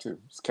like the name too.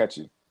 It's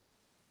catchy.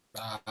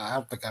 I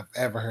don't think I've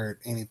ever heard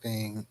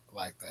anything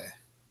like that.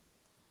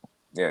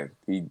 Yeah,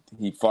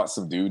 he fought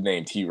some dude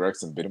named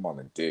T-Rex and bit him on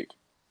the dick.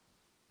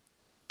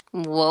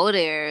 Whoa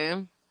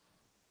there.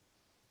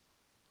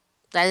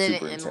 That didn't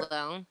Super end intense.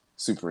 well.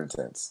 Super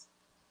intense.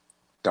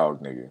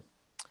 Dog nigga.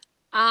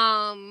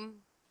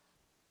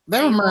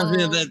 That reminds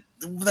me of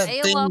AOL that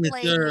thing AOL that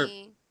played you're.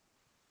 me.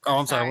 Oh,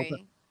 I'm sorry.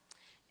 Sorry.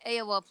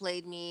 AOL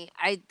played me.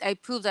 I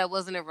proved I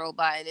wasn't a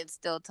robot and it's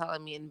still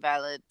telling me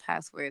invalid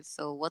passwords.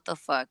 So what the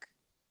fuck?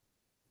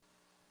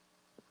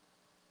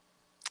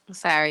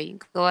 Sorry.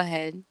 Go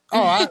ahead.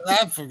 Oh,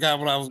 I forgot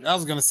what I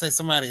was gonna say.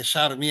 Somebody had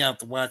shouted me out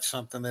to watch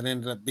something that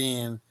ended up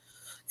being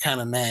kind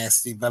of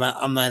nasty, but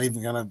I'm not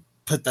even gonna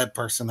put that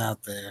person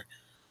out there.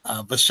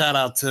 But shout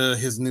out to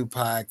his new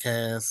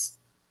podcast.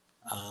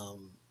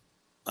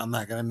 I'm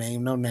not gonna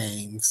name no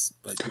names,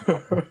 but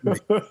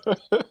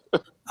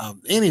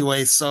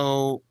anyway,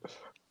 so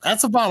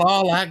that's about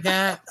all I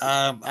got.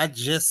 I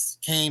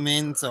just came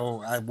in,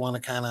 so I want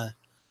to kind of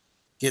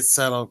get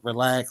settled,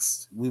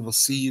 relax. We will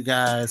see you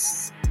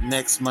guys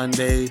next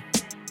Monday.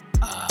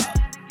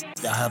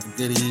 Y'all have a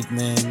good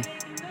evening.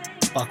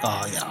 Fuck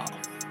all y'all.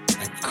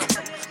 Thank you.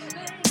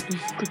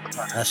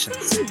 I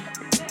shouldn't say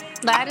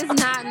that. That is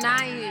not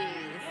nice.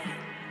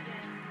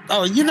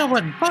 Oh, you know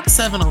what? Fuck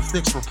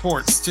 706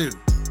 reports too.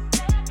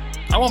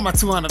 I want my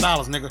 $200,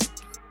 nigga.